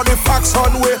 But for the facts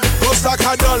on way, go stack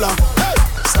a dollar.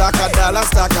 Stack a dollar,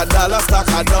 stack a dollar, stack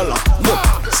a dollar. Look,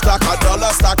 stack a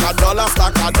dollar, stack a dollar,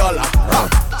 stack a dollar.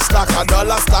 Stack a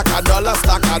dollar, stack a dollar,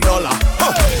 stack a dollar.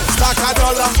 Stack a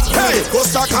dollar, hey, go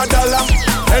stack a dollar.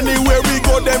 Anywhere we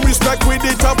go, them respect with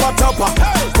the topper.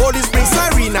 Police bring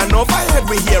siren and overhead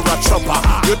we hear a chopper.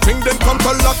 You think them come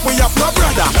to lock we up, no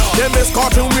brother? Them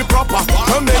escorting we proper.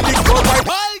 Come make it go right.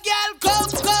 All girl, come.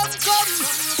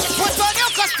 Put on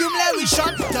your costume, let we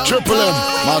shut down. Triple M,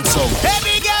 mad song.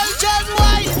 Baby girl, just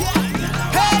wine.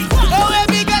 Hey, oh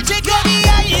baby girl, check your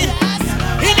eye.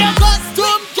 In your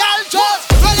costume, girl, just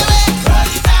roll away.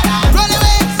 Roll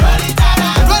away. Roll away.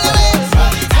 Roll away.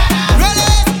 Roll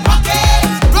away. Okay.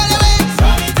 Roll away.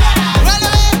 Roll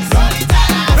away.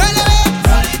 Roll away.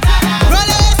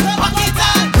 Roll away.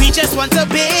 We just want to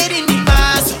bathe in the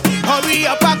mass. Hurry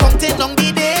up, I'm counting down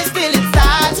the days till it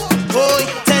starts. Boy,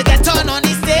 to get on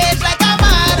the stage like a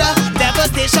mother.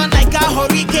 Devastation like a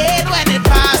hurricane when it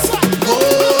pass.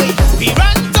 Boy, we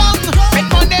run down when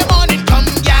Monday morning come,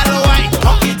 girl, wine.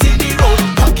 Punk it in the road,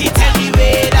 punk it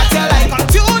anyway that you like. On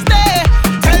Tuesday,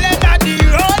 tell them that the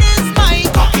road is mine.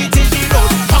 Punk it in the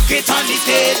road, punk it on the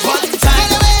stage one time.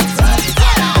 Roll away,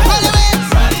 roll away,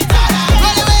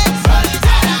 roll away,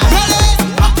 roll away,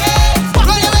 okay,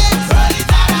 roll away, roll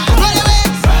away, roll away,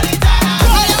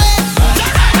 roll away.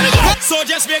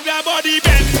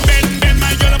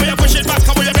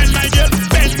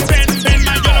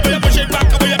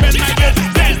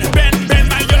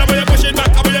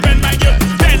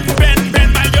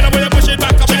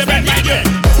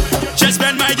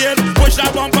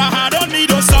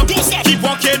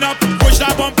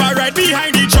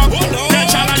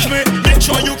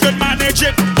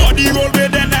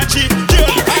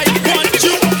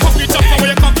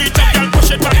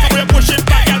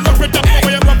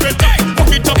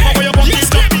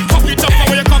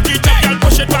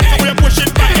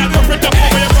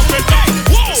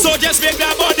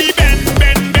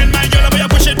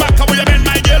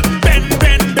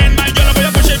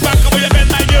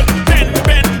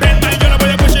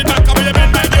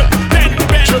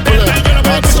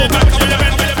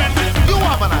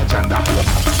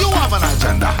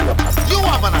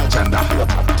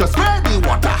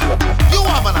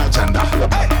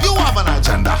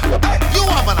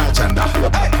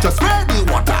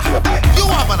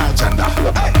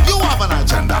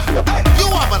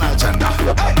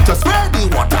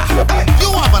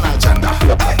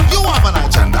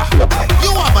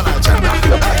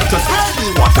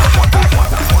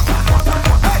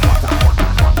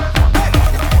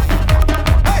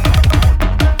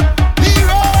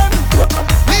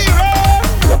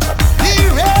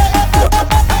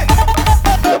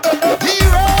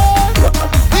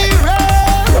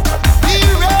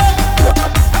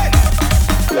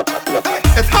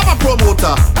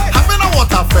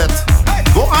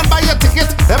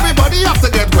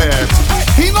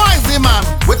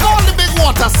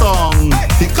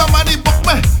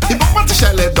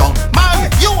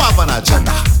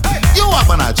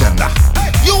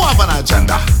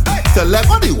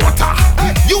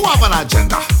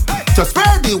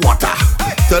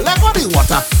 to level the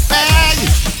water. Hey,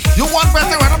 you want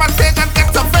better run up on stage and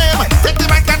get some fame. Take the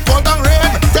mic and fall down rain.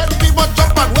 Tell the people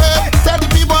jump and wave. Tell the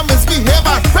people misbehave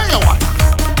and spray your water.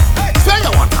 Spray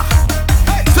your water.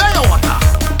 Spray your water.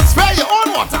 Spray your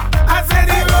own water. I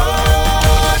said the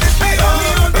road is me on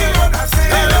the road. I said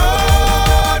the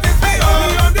road is me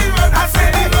on the road. I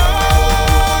said the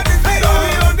road is me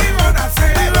on the road. I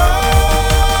said the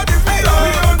road is me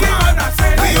on the road. I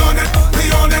said we on it,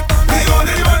 we on it, we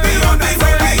on it, we on it,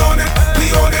 we on it,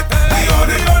 we on it, we on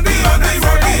it, we on it,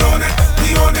 we on it,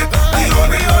 we on it, we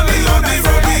on it,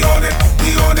 we on it,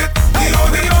 we on it, we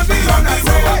on it, we on it,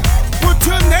 we on it. Put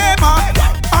your name up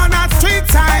on a street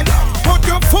side. Put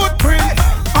your footprint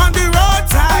on the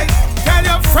roadside. Tell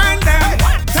your friend them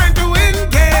time to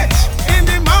engage. In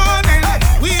the morning,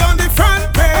 we on the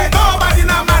front page. Nobody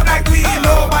not mad like we.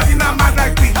 Nobody not mad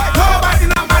like we. Nobody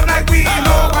not mad like we.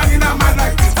 Nobody not mad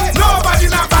like we. Nobody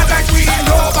not bad like we.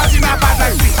 Nobody not bad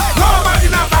like we. Nobody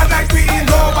not bad like we.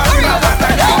 Nobody not bad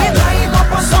like we. Climb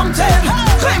up on something.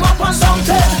 Climb up on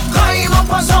something. Climb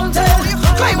up on something.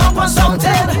 Climb up on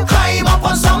something. Climb up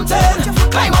on something.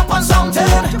 Climb up on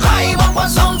something. Climb up on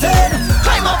something.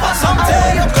 Climb up on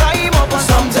something. Climb up on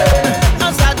something.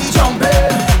 And start the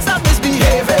jumping. Start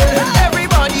misbehaving.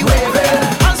 Everybody waving.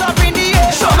 Hands up in the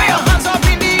air. Show me your hands up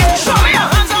in the air. Show me your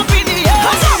hands up in the air.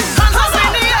 Hands up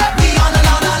in the air. We on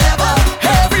another level.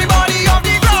 Everybody on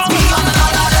the ground. We on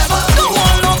another level. Don't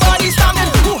want nobody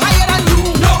standing who higher than you.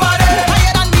 Nobody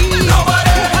higher than me.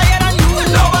 Nobody higher than you.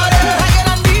 Nobody higher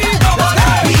than me. Nobody.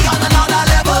 We on another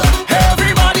level.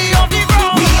 Everybody on the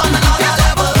ground. We on another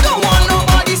level. Don't want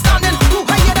nobody standing who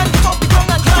higher than top the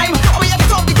ground and climb. We at the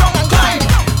top the ground and climb.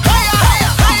 Higher,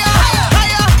 higher, higher, higher,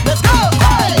 higher. Let's go.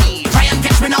 Hey. Try and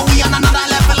catch me now, we on another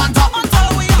level on top.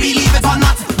 Believe it or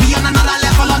not, we on another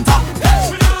level on top.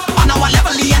 On our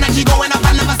level, the energy going up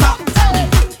and never stop.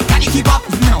 Can you keep up?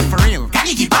 No, for real. Can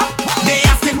you keep up? They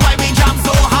asking why we jump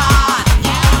so hard.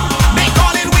 They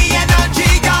calling we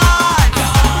energy god.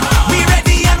 We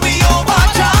ready and we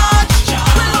overcharge.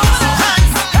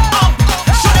 Hands up,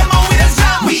 show them how we just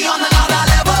jump. We on another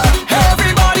level.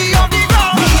 Everybody on the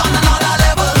ground. We on another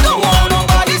level. Don't want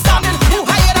nobody standing who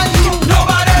higher than you.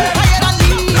 Nobody higher than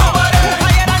me. Nobody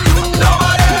higher than you.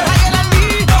 Nobody higher than me.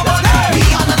 Nobody. We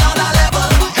on another level.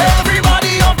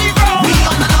 Everybody on the ground. We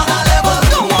on another level.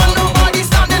 Don't want nobody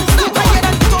standing who higher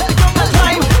than you. And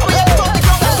climb. We at the top the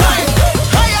ground and climb.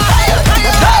 Higher, higher,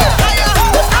 higher, higher,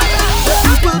 higher.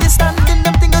 People they standing,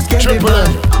 them thingers get me Triple mad.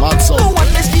 M, mad soul. No one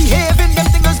misbehaving, them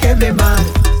thingers get me mad.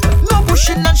 No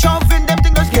pushing and shoving, them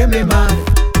thingers get me mad.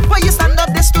 Why you stand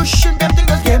up this tuition, them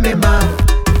thingers get me mad.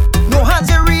 No hands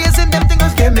you raising, them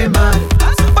thingers get me mad.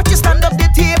 But you stand up the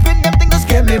taping, them thingers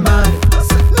get me mad.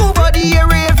 Nobody here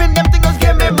raving, them thingers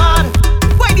get me mad.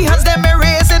 Why the hands them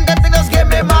raising, them thingers get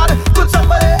me mad. Could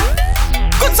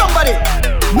somebody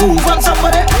move on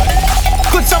somebody?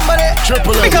 Could somebody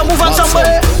Triple M, we can move on mad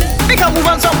somebody? We can move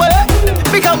on somebody.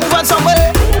 We can move on somebody.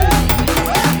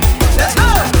 Let's go.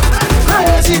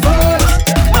 Crazy boy,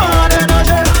 more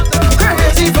energy.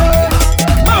 Crazy boy,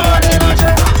 more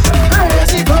energy.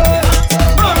 Crazy boy,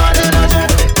 more energy.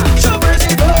 So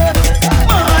crazy boy,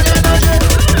 more energy.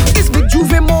 It's big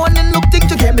Juve morning, look thing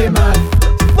to get me mad.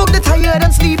 Book the tired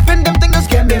and sleeping, them thingers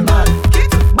get me mad.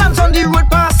 Bands on the road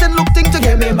passing, look thing to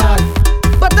get me mad.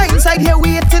 But the inside here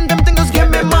waiting, them thingers get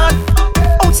me mad.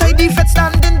 Outside the fit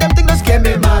standing, them thingers get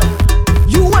me mad.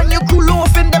 You and your crew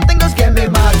loafing, them thingers get me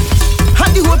mad.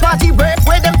 And the whole party break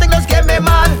where them thingers get me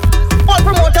mad. All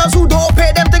promoters who don't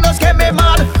pay, them thingers get me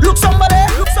mad. Look somebody,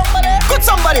 could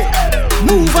somebody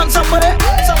move on somebody?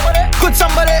 Could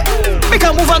somebody, we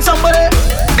can move on somebody.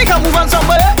 We can move on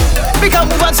somebody. We can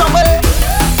move on somebody.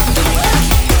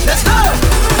 Let's go.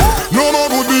 No more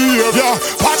good behavior.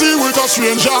 Party with a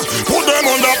stranger. Put them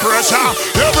under pressure.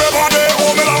 Everybody,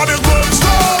 oh my Lord, is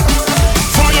brimstone.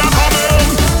 Fire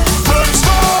coming.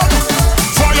 Brimstone.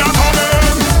 Fire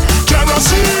coming.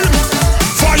 Kerosene.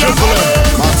 Fire coming.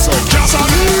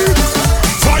 Gasoline.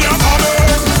 Fire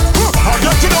coming. I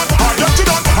get it done. I get it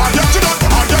done. I get it done.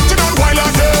 I get it done. While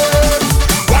again.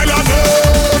 While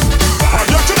again. I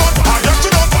get it done. I get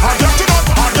it done. I get it done.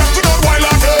 I get it done. While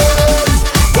again.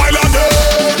 While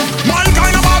again. My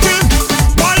kind of party.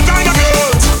 My kind of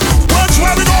girls. Which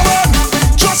way we going?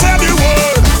 Just say the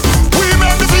word. We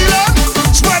make the feeling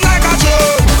spread like a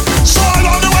germ. So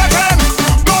on the weekend,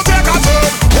 don't take a turn.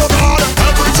 Oh God,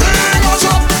 everything was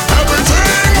up.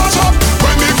 Everything was up.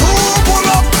 When the crew pull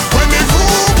up. When the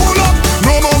crew pull up.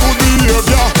 No more good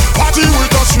behavior. Party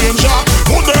with a stranger.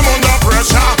 Put them under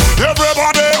pressure.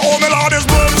 Everybody, oh my Lord, is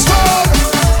brimstone.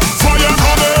 Fire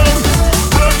coming.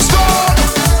 Brimstone.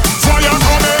 Fire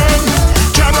coming.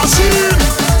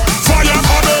 Kerosene.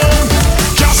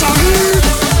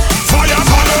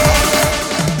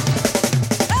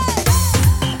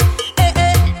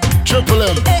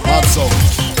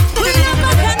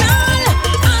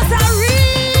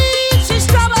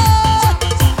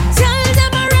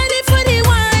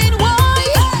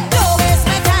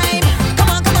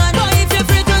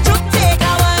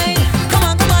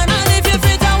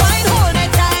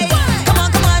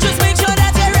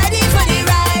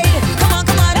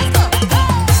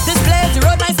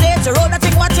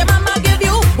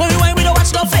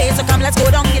 your face. So come, let's go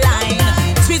down the line.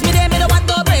 Squeeze me there, me don't want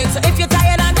no break. So if you're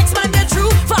tired and next man get through,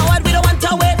 forward we don't want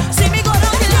to wait. See me go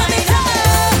down the line.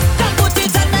 Come put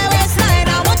it on my waistline.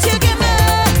 I want you give me.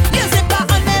 You zip back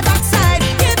on my backside.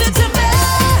 Give it to me.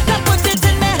 Come put it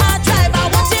in my hard drive. I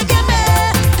want you give me.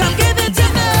 Come give it to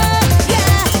me.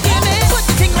 Yeah, give me. Put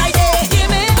the thing right there. Give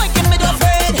me. Boy, give me the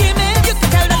afraid. Give me. You can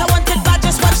tell that I want it bad.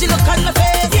 Just watch the look on my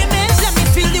face. Give me. Let me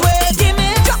feel the way. Give me.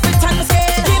 Drop it on the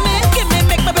scale. Give me. Give me.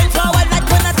 Make me bend forward like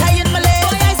when I tie in my leg.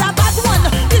 Boy, I's a bad one.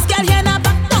 This girl here not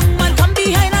back down. Man, come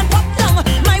behind and pop down.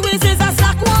 My waist is a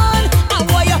slack one. And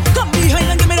why you come behind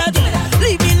and give me that?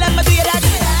 Leave me, let me do that.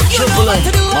 You know what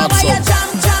to do. Why you jam,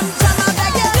 jam, jam? I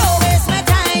beg you, don't waste my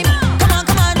time. Come on,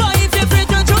 come on, boy, if you're free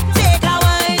to jump, take a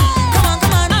wine. Come on,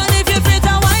 come on, and if you're free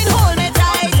to wine, hold me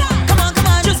tight. Come on,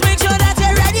 just make sure that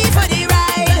you're ready for the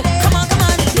ride. Come on,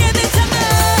 give it to me.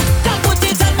 Come put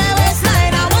it on my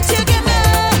waistline. I want you give me.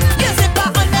 You zip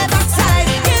back on my backside.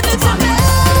 Give it to me.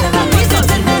 Please don't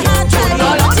send me hard drive.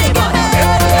 I want you give me.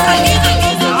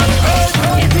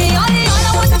 Give me all the oil.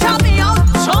 I want you to chop me out.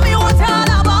 Show me what you're all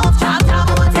about. Chop, chop,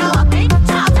 I want you up me.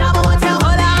 Chop, chop, I want you.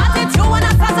 Hold on, I did you when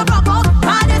I start to rock out.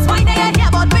 All this wine that you hear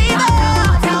about me. Chop, chop, I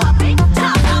want you up me.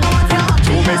 Chop, chop, I want you up me.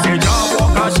 She may say Jah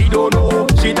walk and she don't know.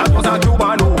 She thought was a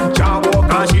Cubano. Jah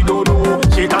walk and she don't know.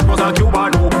 She thought was a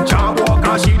Cubano. Jah walk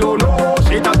and she don't know.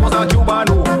 She thought was a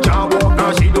Cubano. Jah walk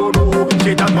and she don't know.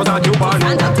 She thought was a Cubano.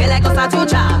 And up till I go start to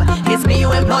job. It's me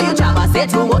you employ you job. I say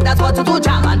to work, that's what to do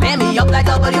job. And pay me up like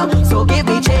W. So give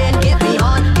me chain, give me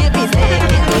on, give me stay,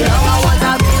 give me love. I want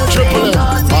to feel Triple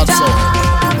M, that's all.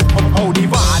 How the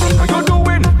vanity how you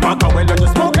doing? Matter well you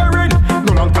just smoke heroin.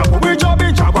 No long time we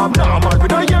jobbing, job up now man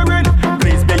with a hearing.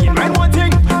 Please bear in mind one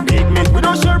thing, big meat we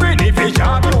don't sharing. If it's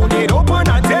job you need open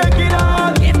and take it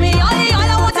all. Give me all the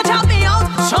oil, I want to chop me out.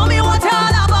 Show me what you're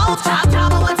all about. Chop,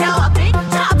 chop, I want you up me.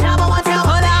 Chop, chop, I want you.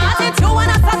 Hold on, I did you when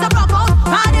I start to rock out.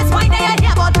 All this wine that you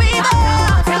hear about me. Chop, chop,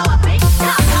 I want you up me.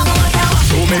 Chop, chop, I want you up me.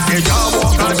 So me say Jah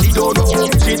walk and she don't know.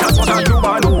 She thought was a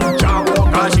Cubano. Jah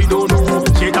walk and she don't know.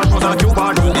 She thought was a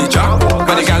Cubano. Jah walk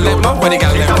and she don't know. When the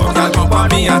girl them up, girl come on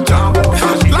me and Jah walk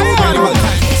and she don't know.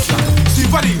 She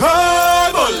for the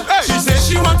whole bull. She say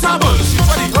she want a bull. She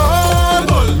for the whole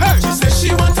bull. She say she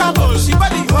want a bull. She for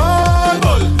the whole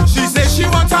bull. She say she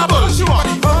want a bull. She want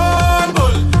the whole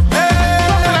bull.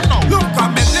 Hey, look, I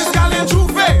met this girl in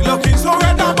Juve, looking so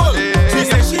red and bull. She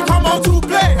say she come out to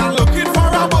play and looking for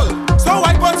a bull. So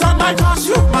I put on my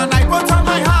costume and I put on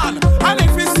my hand. And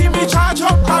if you see me charge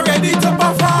up, I'm ready to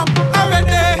perform. I'm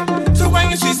ready to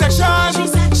wang she section.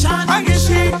 I guess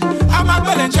I'm a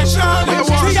bell injection.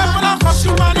 She have on a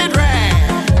costume and it red.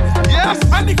 Yes.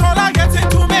 And the color gets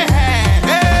into me head.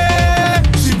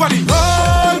 Hey. She body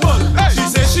whole bull. She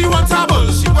say she want a bull.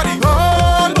 She body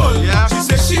whole bull. She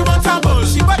say she want a bull.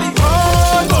 She body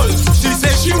whole bull. She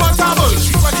say she want a bull.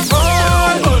 She body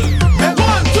whole bull. Hey,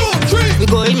 1, 2, 3. We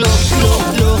going low, low,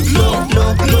 low,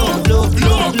 low, low, low,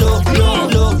 low, low, low,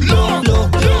 low, low, low,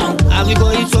 low. And we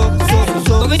going so.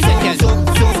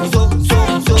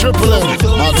 Triple M,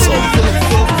 that's all.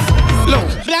 Look,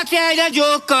 Black Side a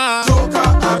joker. A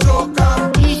joker.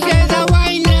 He says a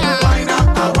whiner.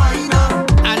 A whiner.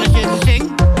 And I said to sing.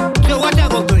 So what I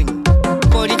go bring?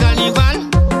 For the carnival?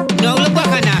 No, look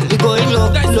back now. We going low,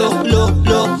 low, low,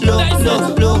 low, low,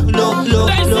 low, low, low,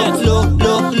 low, low,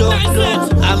 low, low, low.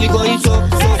 And we going so.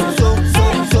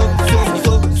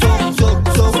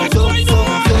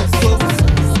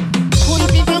 Who the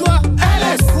people go?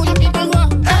 Ellis. Who the people go?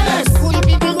 Ellis. Who the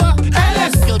people go?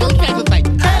 Ellis. So don't try to fight.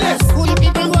 Ellis. Who the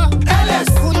people go? Ellis.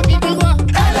 Who the people go?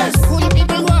 Ellis. Who the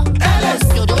people go? Ellis.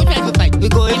 So don't try to fight. We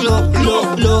going low, low,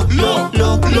 low, low,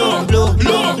 low, low, low,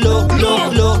 low, low, low,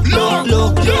 low, low, low,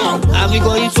 low. And we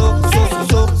going so.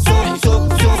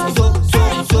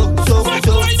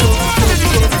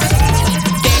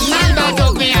 Then man back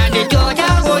up me and the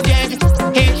daughter go dead.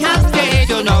 Head half dead,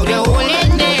 so now the whole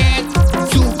in dead.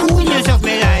 Two coolness of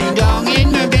me lying down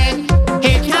in my bed.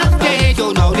 Head half dead,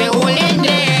 so now the whole in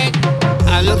dead.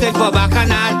 I'm looking for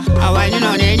bacchanal. I'm whining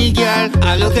on any girl.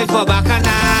 I'm looking for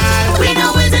bacchanal. We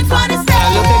know it's in for the stage.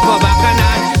 I'm looking for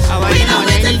bacchanal. I'm whining on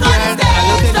any girl. I'm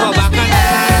looking for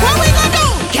bacchanal. What we gonna do?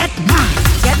 Get mad.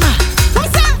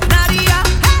 What's up? Nadia,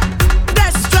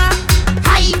 Destra.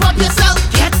 Hype up yourself.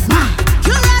 Get mad.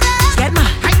 You ready? Get mad.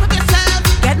 Hype up yourself.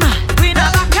 Get mad. We the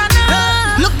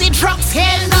bacchanal. Look, the trucks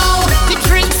here now. The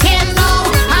drinks here now.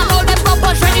 I know the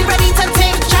bubbles ready to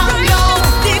take charge now.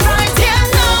 The vibes here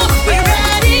now. We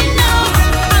ready now.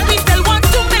 And we still want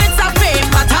 2 minutes of fame,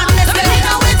 but honestly, we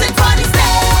know it's in for the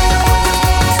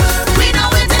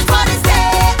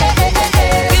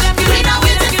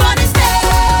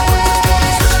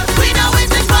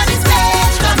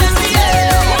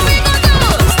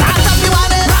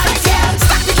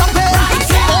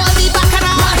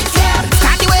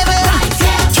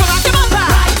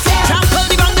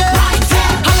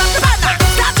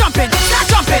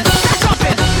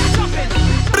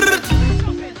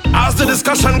As the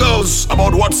discussion goes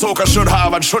about what soca should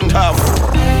have and shouldn't have,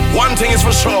 one thing is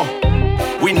for sure,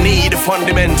 we need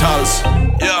fundamentals.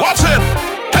 Yeah. Watch it!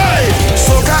 Hey!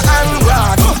 Soca and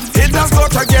rock, it does go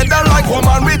together like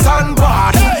woman with and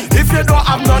bad. If you don't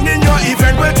have none in your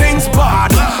event where things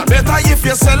bad, better if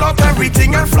you sell out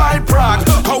everything and fly Prague.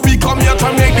 How we come here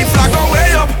to make the flag go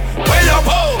way up, way up.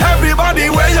 Everybody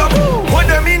way up, put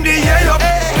them in the air up.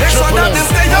 Make sure that they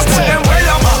stay up, put them way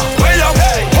up, way up.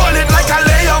 Hold it like a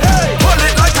layup, hold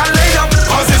it like a layup.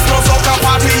 Cause it's no soca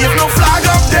party if no flag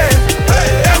up there.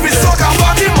 Every soca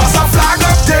party must have flag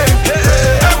up there.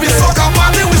 Every soca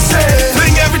party we say,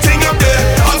 bring everything up there.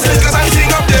 All speakers and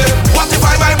sing up there. What if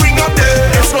I might bring up there?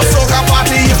 It's no soca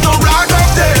party if no rag up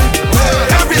there.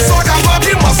 Every soca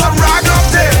party must have rag up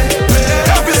there.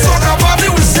 Every soca party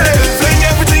we say, bring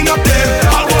everything up there.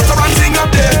 All water and sing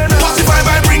up there. What if I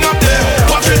might bring up there?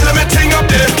 Watch it, let me ting up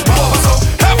there.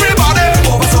 Everybody,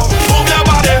 move your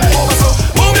body,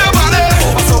 move your body.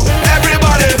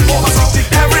 Everybody,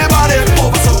 everybody,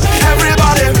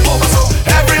 everybody,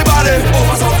 everybody,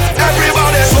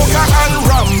 everybody. Soca and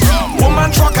rum, woman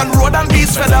truck and road and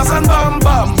beats, feathers and bam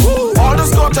bam. All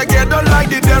this go together like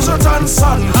the desert and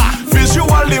sun.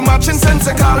 Visually matching,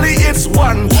 sensically it's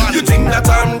one. You think that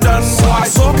I'm done? Why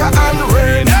soca and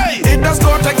rain? It does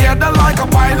go together like a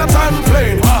pilot and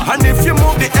plane. And if you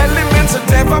move the elements, it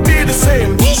never be the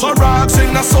same. So rocks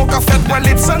in a soca fed, well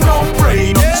it's a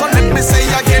no-brain. So let me say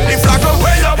again, the flag go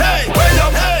way up, way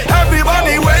up.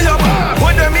 Everybody way up,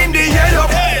 put them in the air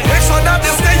up. Make sure that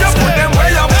they stay up, put them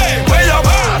way up, way up.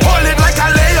 Hold it like a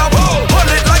layup, hold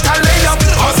it like a layup.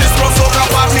 Cause it's no soca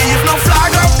party if no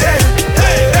flag up there.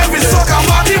 Every soca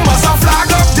party must have flag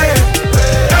up there.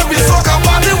 Every soca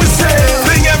party we say,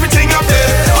 bring everything up there.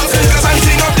 All speakers and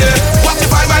sing up there. What if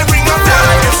I might bring up there?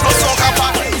 It's no soca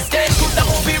party. Stage could the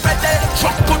movie ready,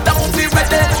 truck could the movie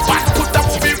ready, back could the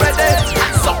movie ready.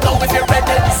 Hands up now if you're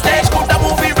ready. Stage could the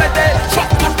movie ready, truck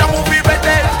could the movie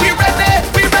ready. We ready,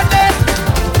 we ready.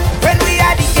 When we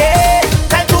are the gate,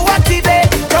 time to activate.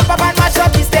 Jump up and mash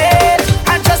up the stage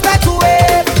and just start to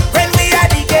wave. When we are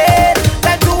the gate,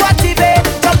 time to activate.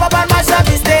 Jump up and mash up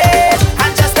the stage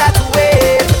and just start to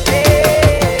wave.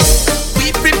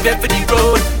 We prepare for the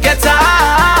road, get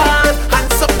on.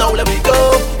 Hands up now, let me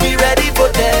go. We ready for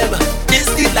them. This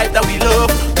the life that we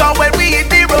love. Cause when we hit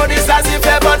the road, it's as if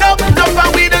heaven opened up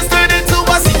and we just turned into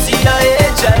a city of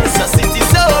angels. A city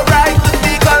so bright with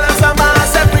the colors of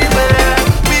mass everywhere.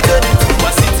 We turn into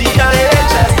a city of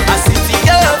angels, a city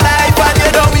of life, and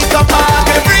you know we come back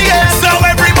every year. So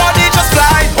everybody just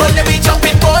fly. Only we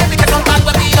jumping boy, we can come back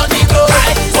when we on the road.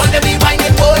 Only we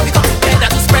whining boy, we come together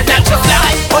to spread that just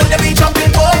fly. Only we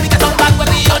jumping boy, we can come back when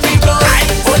we on the road.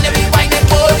 Only we whining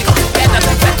boy, we come together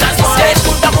to spread that just fly.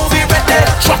 Put the movie ready,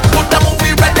 truck put the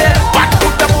movie ready, back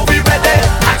put the movie ready.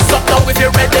 Hands up now if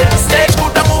you're ready. Stage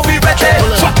put the movie ready,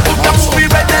 truck put the movie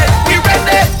ready. We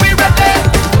ready, we ready.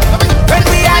 When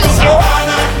we are the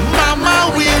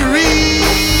Mama, we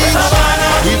reach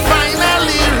Savannah. We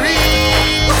finally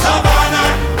reach Savannah.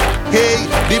 Hey,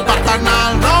 the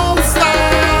bacchanal now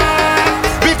start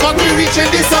because we reaching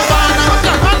the Savannah. Put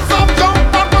your hands up,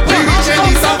 jump up, put your hands up,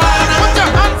 Savannah. Put your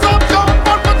hands up, jump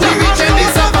up, put your hands up,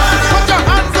 Savannah. Put your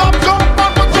hands up, jump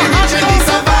up, put your hands up,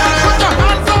 Savannah. Put your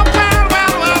hands up,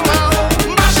 well.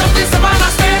 Mash up the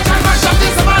Savannah stage and mash up the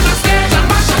Savannah stage and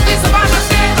mash up the Savannah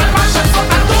stage and mash up the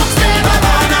Savannah stage.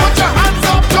 Put your hands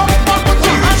up, jump up, put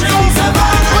your hands up,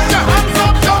 Savannah. Put your hands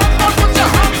up, jump up, put your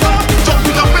hands up. Jump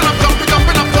it up, jump it up, jump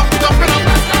it up, jump it up, jump it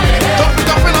up. Jump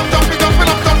it up, jump it up, jump it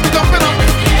up, jump it up, jump it up.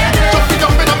 Jump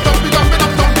it up, jump it up, jump it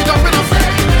up, jump it up.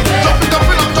 Jump it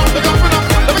up, jump it up,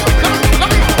 jump it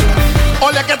up.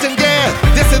 All you're getting there,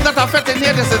 this is not a fete in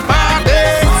here, this is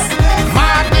madness.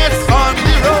 Madness on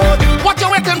the road. What you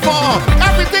waiting for?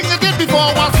 Everything you did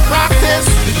before was practice.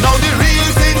 Now the real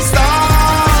thing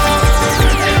starts.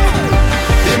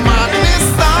 The madness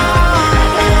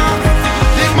starts.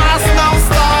 The mass now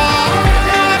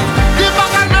starts. The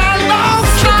bacchanal now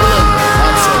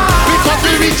starts. Because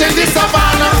we reaching the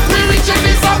Savannah. We reaching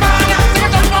the Savannah.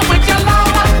 There's a one with your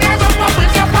lover. There's a one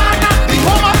with your partner. The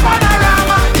home of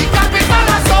panorama. The capital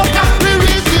of soca. We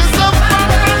reach the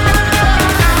Savannah.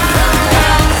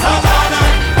 Savannah.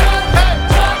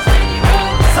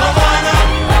 Savannah.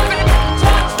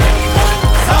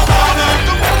 Savannah.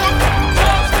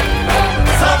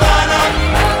 Savannah.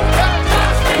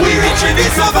 We reaching the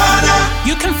Savannah.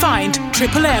 You can find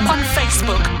Triple M on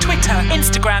Facebook, Twitter,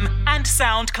 Instagram, and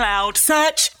SoundCloud.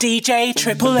 Search DJ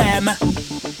Triple M.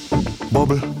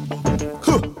 Bubble.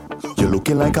 Huh. You look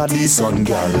looking like a decent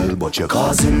girl, but you're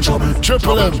causing trouble.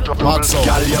 Triple M, mad sound.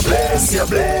 Girl, you bless, you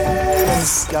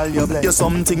bless. Girl, you bless. You're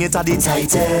something, it are the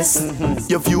tightest.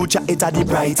 Your future, it are the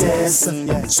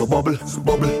brightest. So bubble,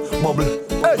 bubble, bubble.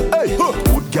 Hey, hey,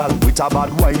 good girl with a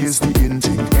bad wine is the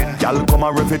engine. Girl, come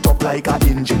and rev it up like a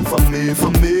engine. For me,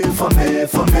 for me, for me,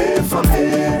 for me, for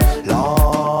me,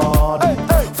 Lord. Hey,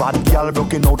 hey. Fat girl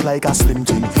broken out like a slim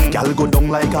thing. Girl go down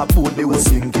like a boat they was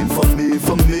sinking. For me,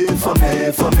 for me, for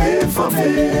me, for me, for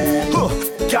me.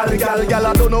 Girl,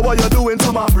 I don't know what you're doing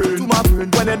to my brain.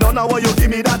 When you don't know what you give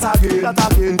me that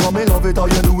again. Come me love it how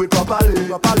you do it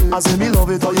properly. I say me love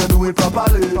it how you do it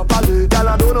properly. Girl,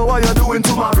 I don't know what you're doing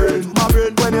to my brain.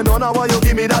 When you don't know what you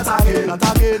give me that again.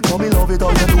 Come me love it how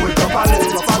you do it properly.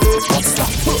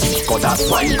 Cause that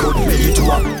wine could lead to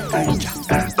a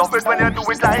love it when you do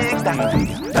it like that.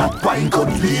 That wine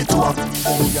could lead to a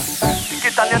Take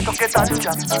it and you took it and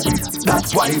jam. That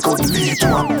wine could lead to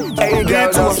a hey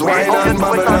girl, just wine and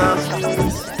bubble.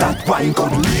 That wine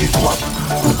could lead to a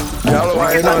girl,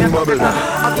 wine and bubble.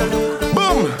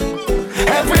 Boom.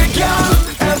 Every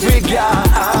girl,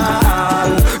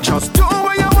 just do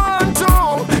what you want to.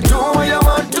 Do what you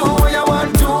want, do what you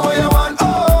want, do what you want.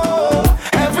 Oh,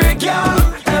 every girl,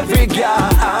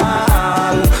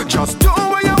 just do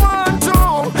what you want to.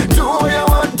 Do what you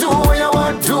want, do what you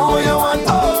want, do what you want.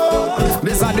 Oh,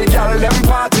 this are the girl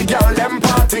them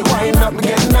party, wine up,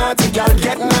 get naughty, girl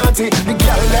get naughty. The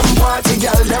girl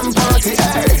them party,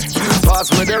 hey.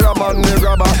 Pass me the rum and the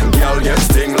grabber. Girl get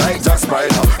sting like Jack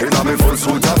Spider. Inna me full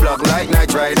suit of black like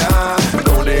Knight Rider.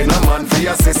 Don't need no man fi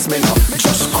assist me now.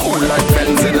 Just cool like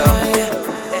Benzina.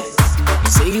 You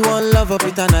say you want love up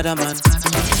with another man.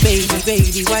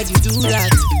 Baby, why you do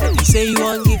that? You say you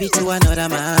want give it to another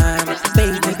man.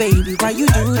 Baby, why you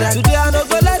do that? Today I no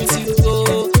go let you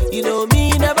go. You know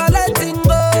me never letting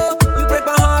go. You break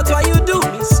my heart, why you do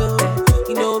me so?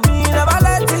 You know me never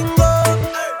letting go.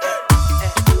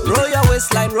 Roll your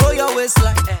waistline.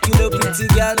 You know pretty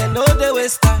girl, they know they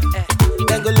waste time.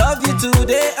 They go love you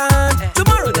today and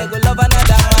tomorrow they go love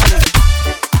another man.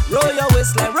 Roll your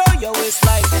waistline.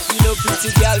 You know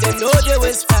pretty girl, they know they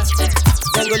waste time.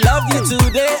 They go love you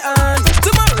today and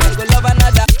tomorrow they go love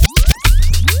another.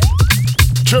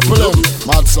 Triple M,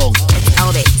 mad song. It's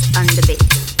all it on the beat.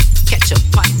 Ketchup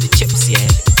on the chips, yeah.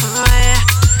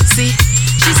 See,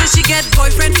 she said she get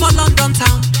boyfriend for London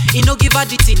town. He no give her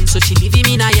the thing, so she leave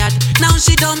him in a yard. Now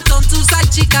she don't turn to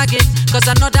side chick again, cause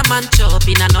another man chop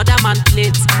in another man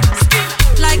plate.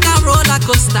 Like a roller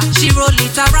coaster, she roll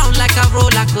it around like a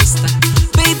roller coaster.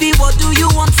 Baby, what do you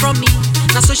want from me?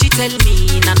 Now so she tell me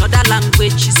in another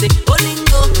language. She say,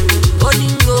 Olingo,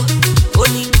 Olingo,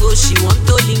 Olingo. She want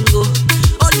Olingo,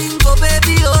 Olingo,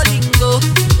 baby, Olingo,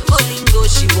 Olingo.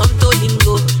 She want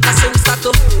Olingo. Now so we start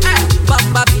to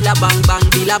bamba bila bang bang,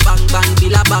 bila bang bang,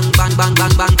 bila bang bang bang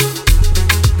bang bang.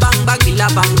 Bang bang bila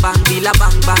bang bang, bila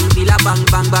bang bang, bila bang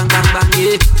bang bang bang bang.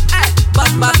 Yeah.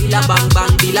 Bang bang bila bang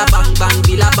bang, bila bang bang,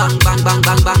 bila bang bang bang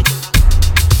bang bang.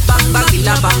 Bang bang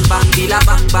bila bang bang, bila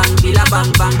bang bang, bila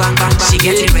bang bang bang bang bang. She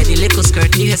getting ready, little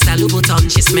skirt, new hairstyle,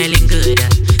 Louboutin, she smelling good.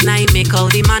 Now you make all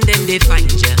the man them they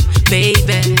find ya,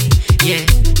 baby, yeah.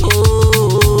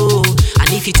 Oh, and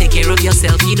if you take care of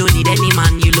yourself, you don't need any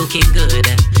man, you looking good.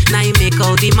 Now you make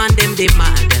all the man them they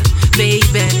mad,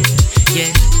 baby,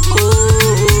 yeah.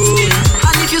 Oh,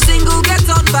 and if you single, get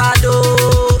on bad,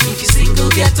 oh. If you single,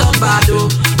 get on bad,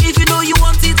 oh. If you know you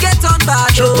want it, get on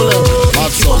bad, oh.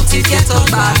 If you want it, get on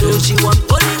bad, oh. She want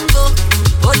Olingo,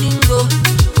 Olingo,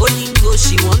 Olingo.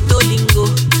 She want Olingo,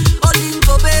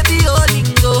 Olingo, baby,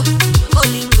 Olingo,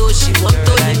 Olingo. She want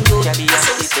Olingo.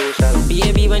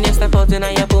 Baby, when you step out in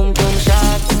your boom boom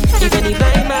shot, even the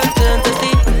blind man turn to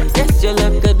see. Yes, you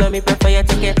look good, but me prefer you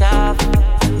take it off.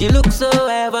 You look so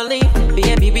heavenly,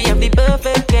 baby, we have the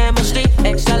perfect chemistry.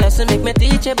 Extra lesson make me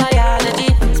teach you biology.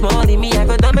 Small in me, I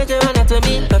go damage your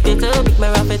anatomy. Puff it up, make me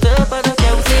wrap it up, I don't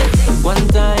care see. 1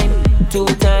 time, 2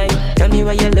 time, tell me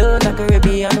why you look like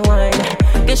Caribbean wine.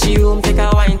 Get she room, take a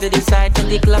wine to the side, to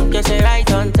the clock, get she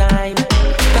right on time.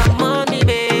 Come on, me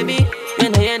baby, you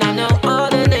know all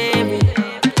the name.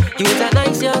 You's a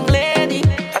nice young lady,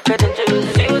 I could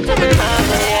introduce you to my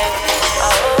mama, yeah.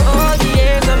 All the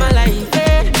years of my life,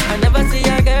 yeah, I never see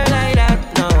a girl like that,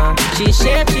 no. She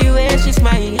shapes, she wears, she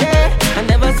smile, yeah. I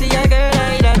never see a girl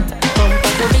like that. Come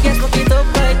back to me, get smoke it up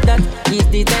like that. Ease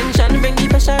the tension, bring the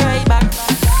pressure right back.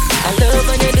 I love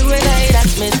when you do it like that,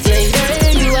 Miss Lady.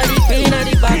 You are the queen of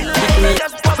the back.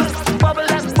 Just bubble and bubble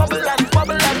and bubble and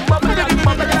bubble and bubble and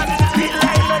bubble and feel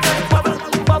like just bubble,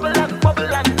 bubble and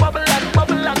bubble and bubble and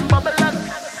bubble and bubble and.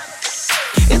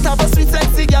 It have a sweet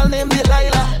sexy girl named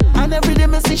Delilah. And And every day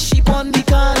me see she on the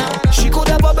corner. She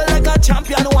coulda bubble like a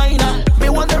champion whiner. Me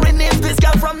wondering if this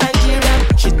girl from Nigeria.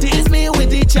 She tease me with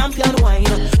the champion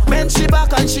whiner. Bend she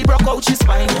back and she broke out she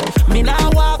spine. Me now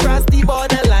walk across the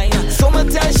borderline. So me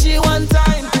tell she one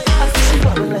time. I see she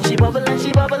bubble and she bubble and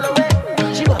she bubble away.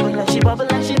 She bubble and she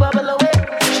bubble and she bubble away.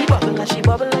 She bubble and she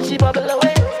bubble and she bubble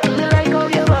away. Me like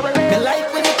how you bubble. Me like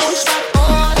when you push back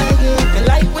on again. Me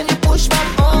like when you push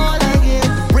back on again.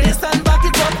 Brace and back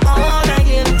it up on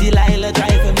again. Delilah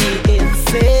driving me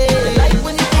insane. Me like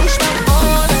when you push back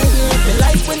on again. Me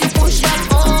like when you push back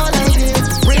on again.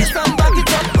 Brace and back it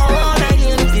up on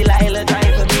again. Delilah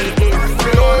driving me insane.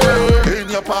 In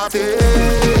your party,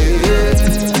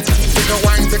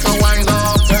 take a wine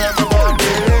up, everybody.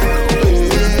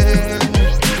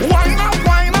 Wine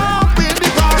up in the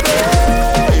party.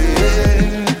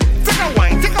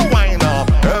 Take a wine up,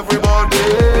 everybody.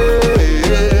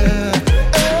 Hey.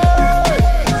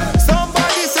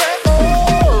 Somebody say,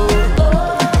 oh,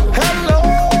 hello.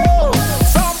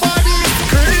 Somebody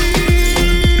scream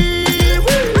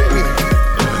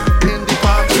in the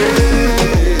party.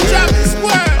 Travis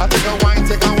Square. I take a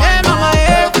wine up,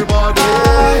 everybody.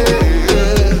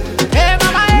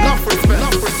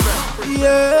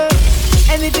 Yeah.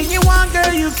 Anything you want,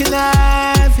 girl, you can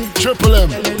have it. Triple M,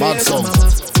 mad song.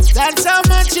 That's how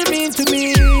much you mean to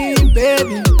me,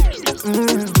 baby.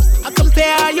 I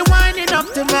compare how you winding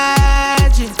up to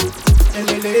magic.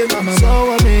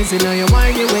 So amazing how you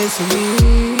wind your waist for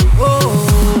me.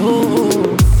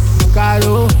 Oh,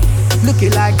 Caro,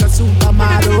 looking like a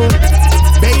supermodel.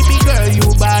 Baby girl,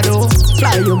 you battle.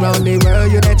 Fly around the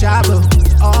world, you the travel.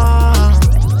 Oh,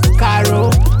 Caro,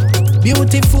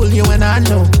 beautiful, you and I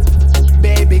know.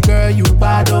 Baby girl, you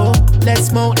battle. Let's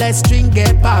smoke, let's drink,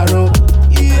 get paro.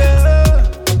 Yeah,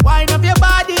 wind up your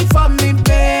body for me,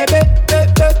 baby.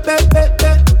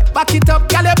 Back it up,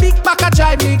 girl, your big back a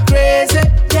drive me crazy.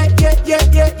 Yeah.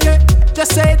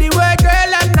 Just say the word,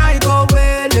 girl, and I go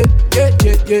well.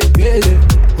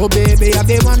 Yeah. Oh, baby, I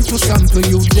be want to sample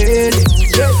you daily.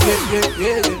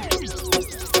 Yeah.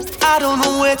 I don't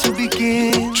know where to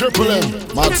begin. Triple M,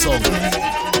 mad song.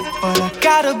 But I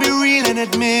gotta be real and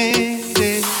admit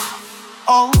it.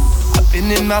 Oh, I've been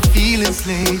in my feelings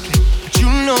lately. But you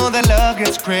know that love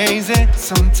gets crazy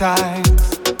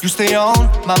sometimes. You stay on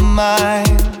my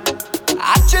mind.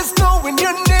 I just know when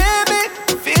you're near me,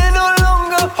 fear no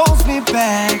longer holds me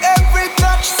back. Every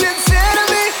touch sincere to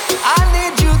me. I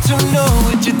need you to know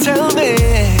what you tell me.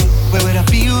 Where would I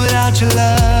be without your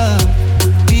love?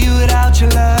 Be without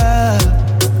your love.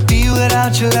 Be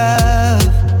without your love.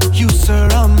 You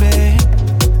surround me.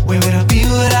 Where would I be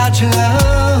without your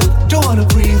love? Don't wanna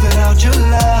breathe without your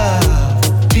love.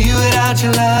 Be without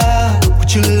your love.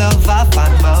 With your love I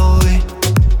find my way.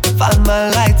 Find my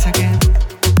light again.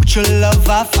 With your love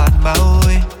I find my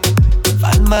way.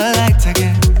 Find my light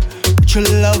again. With your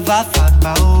love I find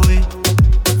my way.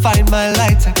 Find my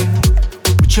light again.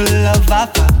 With your love I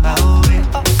find my way.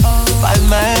 Find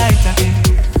my light again.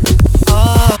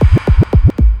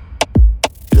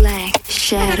 Black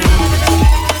Shadow.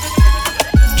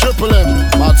 Triple M,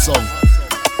 mad song.